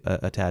potentially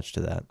attached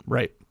to that.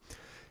 Right.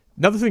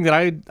 Another thing that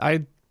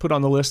I put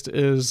on the list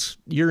is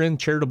year-end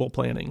charitable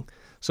planning.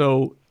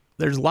 So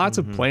there's lots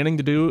of planning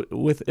to do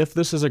with if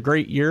this is a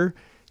great year.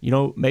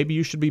 Maybe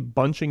you should be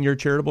bunching your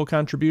charitable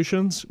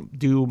contributions,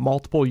 do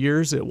multiple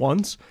years at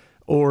once,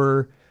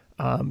 or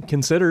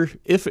consider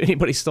if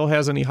anybody still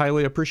has any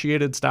highly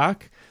appreciated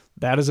stock,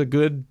 that is a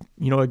good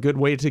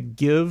way to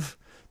give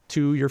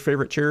to your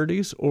favorite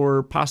charities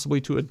or possibly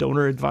to a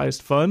donor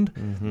advised fund.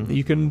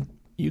 You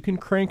can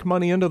crank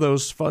money into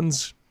those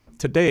funds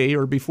today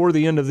or before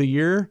the end of the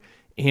year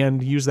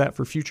and use that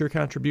for future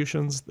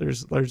contributions.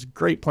 There's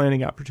great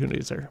planning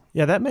opportunities there.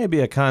 Yeah, that may be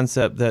a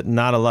concept that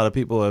not a lot of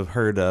people have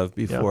heard of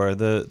before.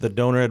 Yeah. The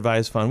donor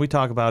advised fund. We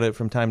talk about it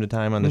from time to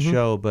time on the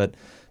show, but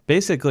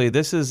basically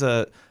this is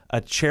a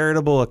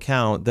charitable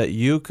account that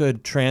you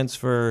could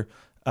transfer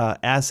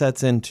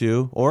assets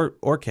into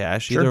or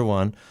cash, either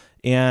one.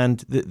 And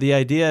the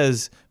idea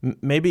is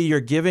maybe you're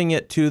giving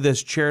it to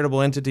this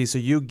charitable entity so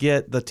you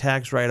get the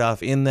tax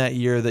write-off in that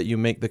year that you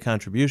make the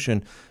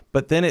contribution,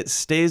 but then it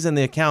stays in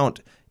the account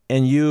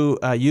and you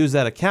use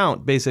that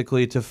account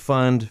basically to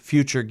fund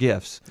future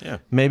gifts. Yeah.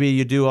 Maybe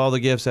you do all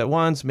the gifts at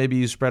once, maybe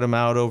you spread them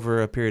out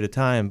over a period of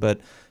time, but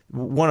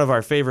one of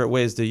our favorite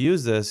ways to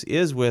use this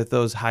is with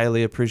those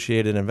highly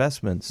appreciated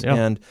investments. Yeah.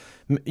 And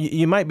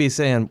you might be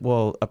saying,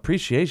 well,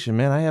 appreciation,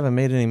 man, I haven't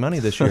made any money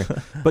this year.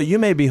 But you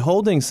may be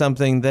holding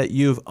something that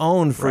you've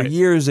owned for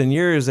years and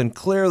years, and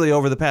clearly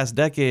over the past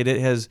decade, it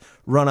has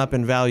run up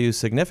in value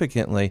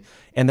significantly.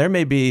 And there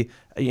may be,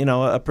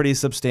 a pretty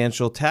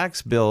substantial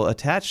tax bill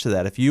attached to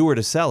that if you were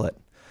to sell it.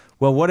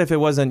 Well, what if it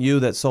wasn't you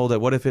that sold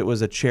it? What if it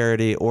was a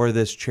charity or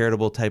this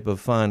charitable type of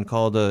fund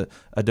called a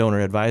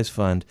donor advised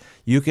fund?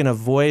 You can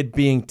avoid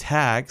being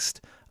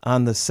taxed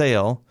on the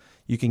sale.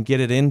 You can get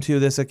it into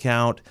this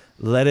account,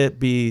 let it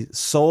be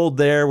sold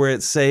there where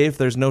it's safe.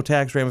 There's no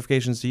tax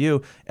ramifications to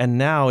you. And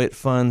now it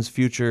funds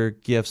future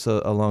gifts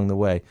along the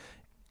way.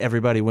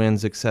 Everybody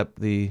wins except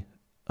the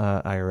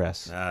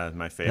IRS.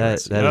 My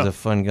favorite. That is a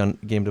fun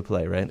game to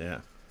play, right?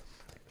 Yeah.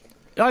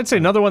 I'd say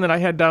another one that I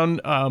had down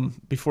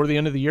before the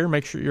end of the year,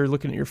 make sure you're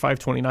looking at your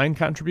 529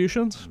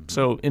 contributions.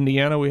 So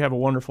Indiana, we have a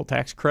wonderful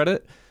tax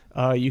credit.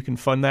 You can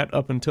fund that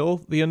up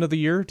until the end of the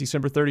year,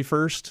 December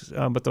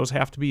 31st, but those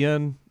have to be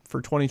in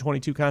for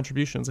 2022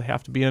 contributions. They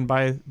have to be in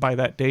by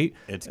that date.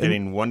 It's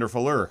getting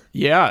wonderfuler.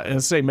 Yeah,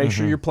 and say make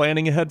sure you're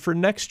planning ahead for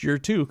next year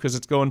too, because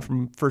it's going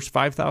from first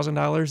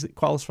 $5,000 that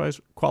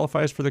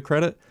qualifies for the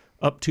credit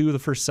up to the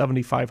first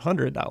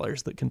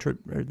 $7,500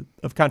 that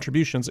of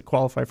contributions that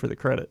qualify for the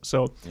credit.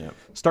 So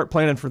start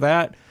planning for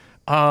that.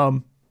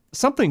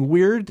 Something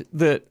weird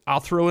that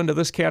I'll throw into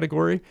this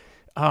category,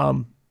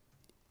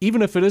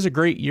 even if it is a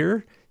great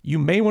year, you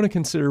may want to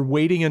consider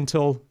waiting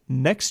until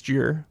next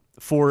year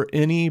for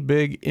any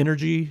big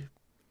energy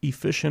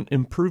efficient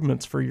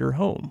improvements for your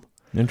home.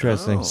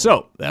 Interesting. Oh.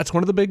 So that's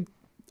one of the big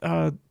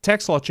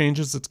tax law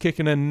changes that's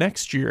kicking in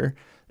next year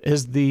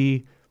is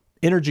the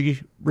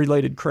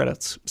energy-related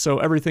credits. So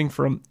everything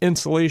from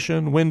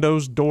insulation,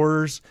 windows,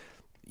 doors,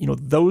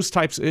 those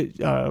types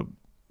of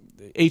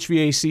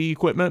HVAC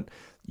equipment,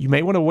 you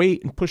may want to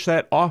wait and push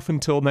that off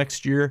until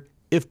next year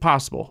if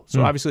possible.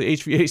 So obviously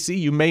HVAC,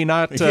 you may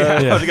not.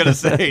 I was going to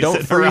say,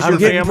 don't freeze your I'm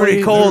getting family.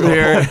 pretty cold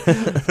here.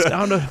 It's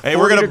down to hey,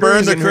 we're going to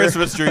burn the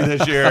Christmas tree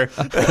this year,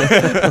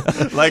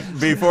 like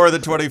before the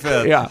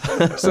 25th. Yeah.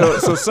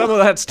 So some of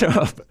that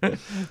stuff,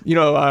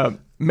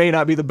 may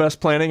not be the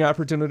best planning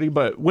opportunity,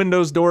 but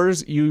windows,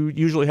 doors, you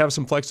usually have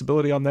some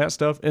flexibility on that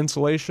stuff.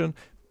 Insulation,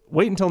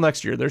 wait until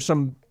next year. There's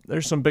some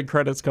big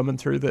credits coming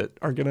through that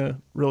are going to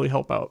really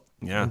help out.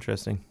 Yeah.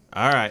 Interesting.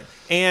 All right.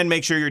 And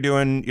make sure you're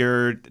doing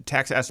your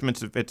tax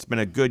estimates. If it's been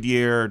a good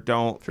year,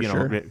 don't,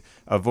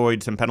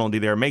 avoid some penalty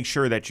there. Make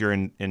sure that you're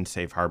in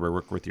safe harbor.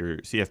 Work with your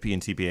CFP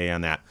and CPA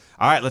on that.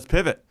 All right, let's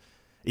pivot.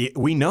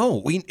 We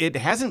know it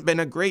hasn't been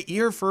a great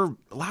year for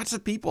lots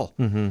of people.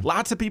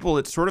 Lots of people,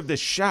 it's sort of this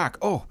shock.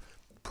 Oh,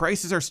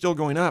 prices are still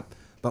going up,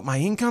 but my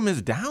income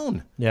is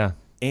down. Yeah.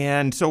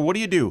 And so what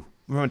do you do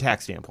from a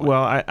tax standpoint?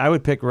 Well, I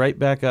would pick right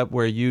back up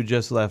where you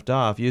just left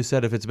off. You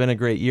said if it's been a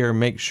great year,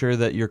 make sure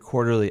that your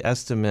quarterly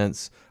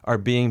estimates are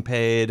being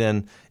paid,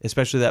 and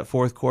especially that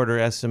fourth quarter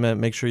estimate,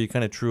 make sure you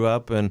kind of true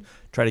up and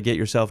try to get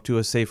yourself to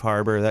a safe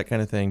harbor, that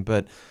kind of thing.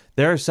 But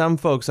there are some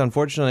folks,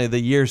 unfortunately, the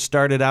year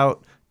started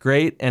out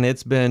great, and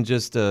it's been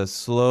just a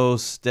slow,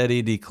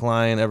 steady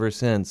decline ever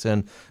since.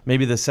 And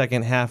maybe the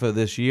second half of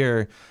this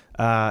year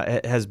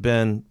has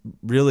been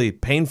really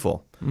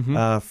painful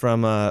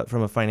from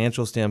a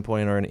financial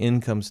standpoint or an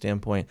income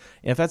standpoint.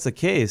 And if that's the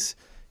case,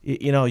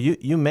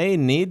 you may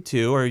need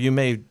to, or you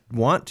may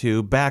want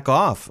to back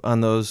off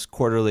on those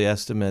quarterly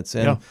estimates.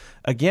 And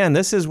again,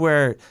 this is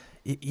where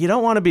you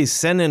don't want to be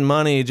sending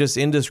money just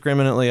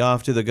indiscriminately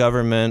off to the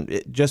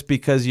government just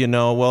because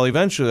well,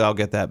 eventually I'll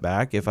get that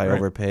back if I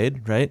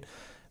overpaid, right?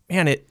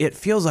 Man, it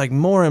feels like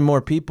more and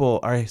more people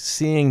are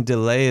seeing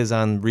delays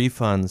on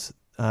refunds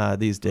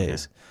these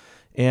days. Okay.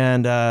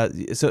 And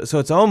so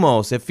it's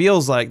almost, it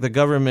feels like the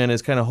government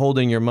is kind of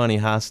holding your money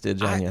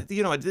hostage on you. The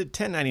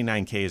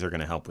 1099Ks are going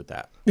to help with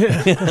that.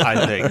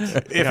 I think.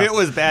 If it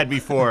was bad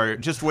before,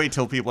 just wait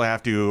till people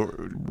have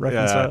to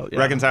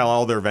reconcile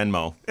all their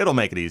Venmo. It'll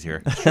make it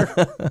easier. Sure.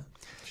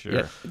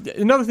 Yeah.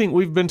 Another thing,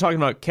 we've been talking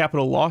about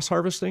capital loss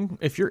harvesting.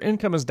 If your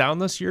income is down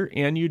this year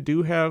and you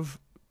do have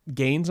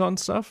gains on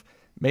stuff,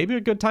 maybe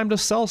a good time to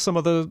sell some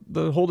of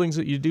the holdings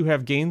that you do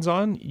have gains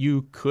on.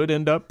 You could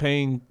end up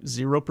paying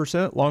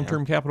 0%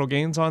 long-term capital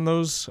gains on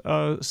those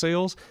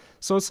sales.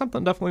 So it's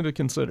something definitely to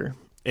consider.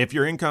 If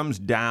your income's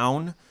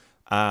down,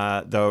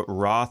 the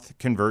Roth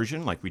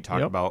conversion, like we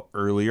talked about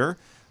earlier,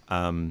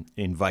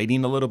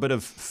 inviting a little bit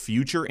of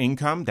future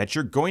income that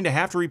you're going to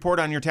have to report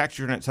on your tax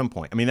return at some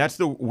point. I mean, that's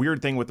the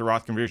weird thing with the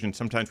Roth conversion.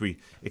 Sometimes we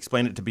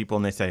explain it to people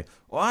and they say,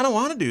 well, I don't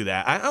want to do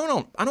that. I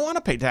don't want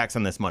to pay tax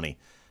on this money.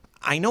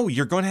 I know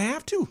you're going to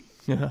have to.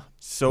 Yeah.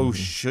 So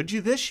should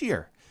you this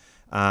year?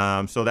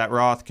 So that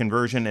Roth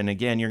conversion, and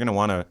again, you're going to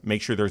want to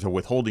make sure there's a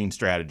withholding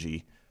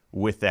strategy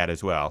with that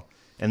as well.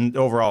 And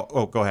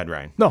overall, go ahead,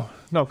 Ryan. No,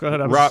 go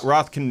ahead.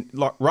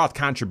 Roth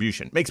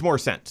contribution makes more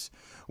sense.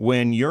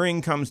 When your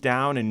income's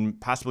down and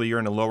possibly you're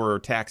in a lower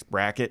tax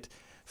bracket,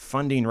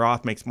 funding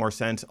Roth makes more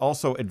sense.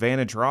 Also,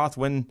 advantage Roth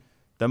when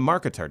the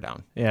markets are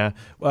down. Yeah.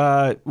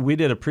 We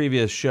did a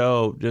previous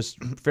show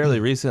just fairly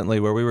recently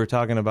where we were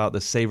talking about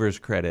the Savers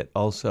credit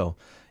also.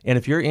 And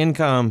if your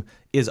income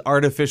is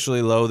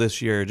artificially low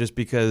this year just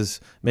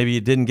because maybe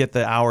you didn't get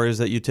the hours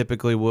that you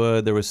typically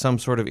would, there was some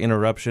sort of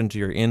interruption to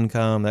your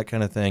income, that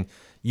kind of thing,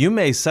 you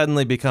may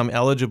suddenly become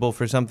eligible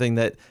for something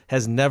that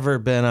has never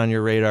been on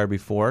your radar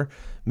before.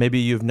 Maybe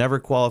you've never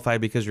qualified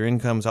because your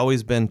income's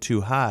always been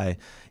too high.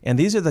 And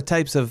these are the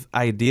types of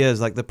ideas,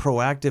 like the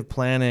proactive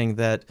planning,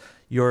 that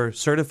your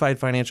certified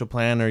financial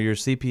planner, your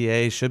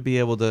CPA, should be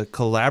able to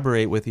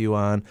collaborate with you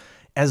on,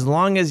 as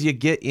long as you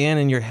get in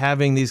and you're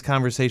having these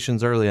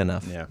conversations early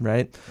enough,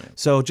 right?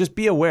 So just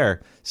be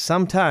aware.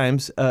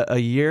 Sometimes a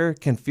year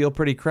can feel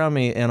pretty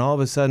crummy, and all of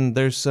a sudden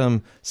there's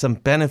some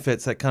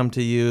benefits that come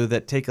to you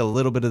that take a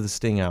little bit of the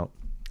sting out.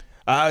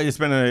 It's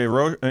been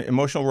an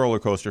emotional roller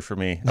coaster for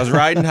me. I was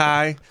riding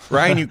high.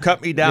 Ryan, you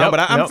cut me down, but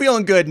I'm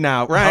feeling good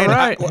now. Ryan,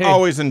 I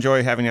always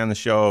enjoy having you on the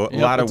show. A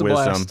lot of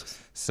wisdom.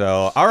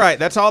 So, all right,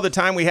 that's all the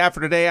time we have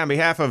for today. On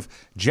behalf of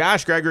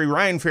Josh Gregory,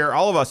 Ryan Fair,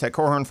 all of us at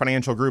Korhorn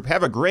Financial Group,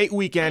 have a great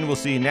weekend. We'll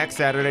see you next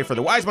Saturday for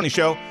the Wise Money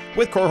Show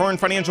with Korhorn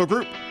Financial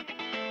Group.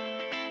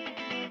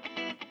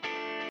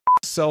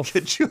 So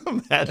could you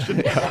imagine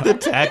the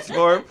tax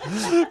form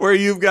where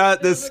you've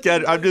got this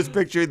schedule? I'm just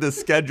picturing the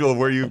schedule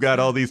where you've got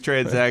all these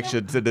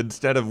transactions, and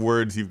instead of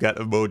words, you've got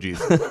emojis.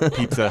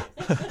 Pizza,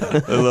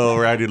 a little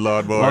riding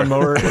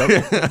lawnmower.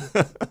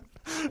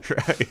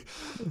 Right.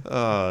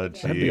 Oh,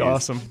 geez. That'd be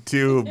awesome.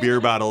 2 beer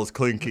bottles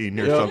clinking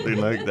or something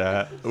like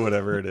that,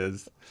 whatever it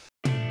is.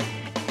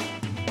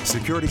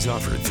 Securities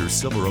offered through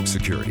Silver Oak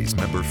Securities,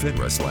 member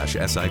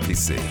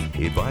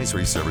FINRA/SIPC.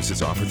 Advisory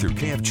services offered through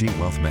KFG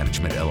Wealth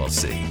Management,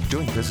 LLC.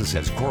 Doing business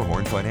as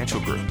Korhorn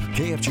Financial Group.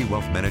 KFG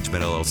Wealth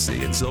Management,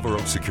 LLC and Silver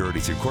Oak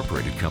Securities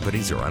Incorporated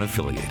companies are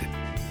unaffiliated.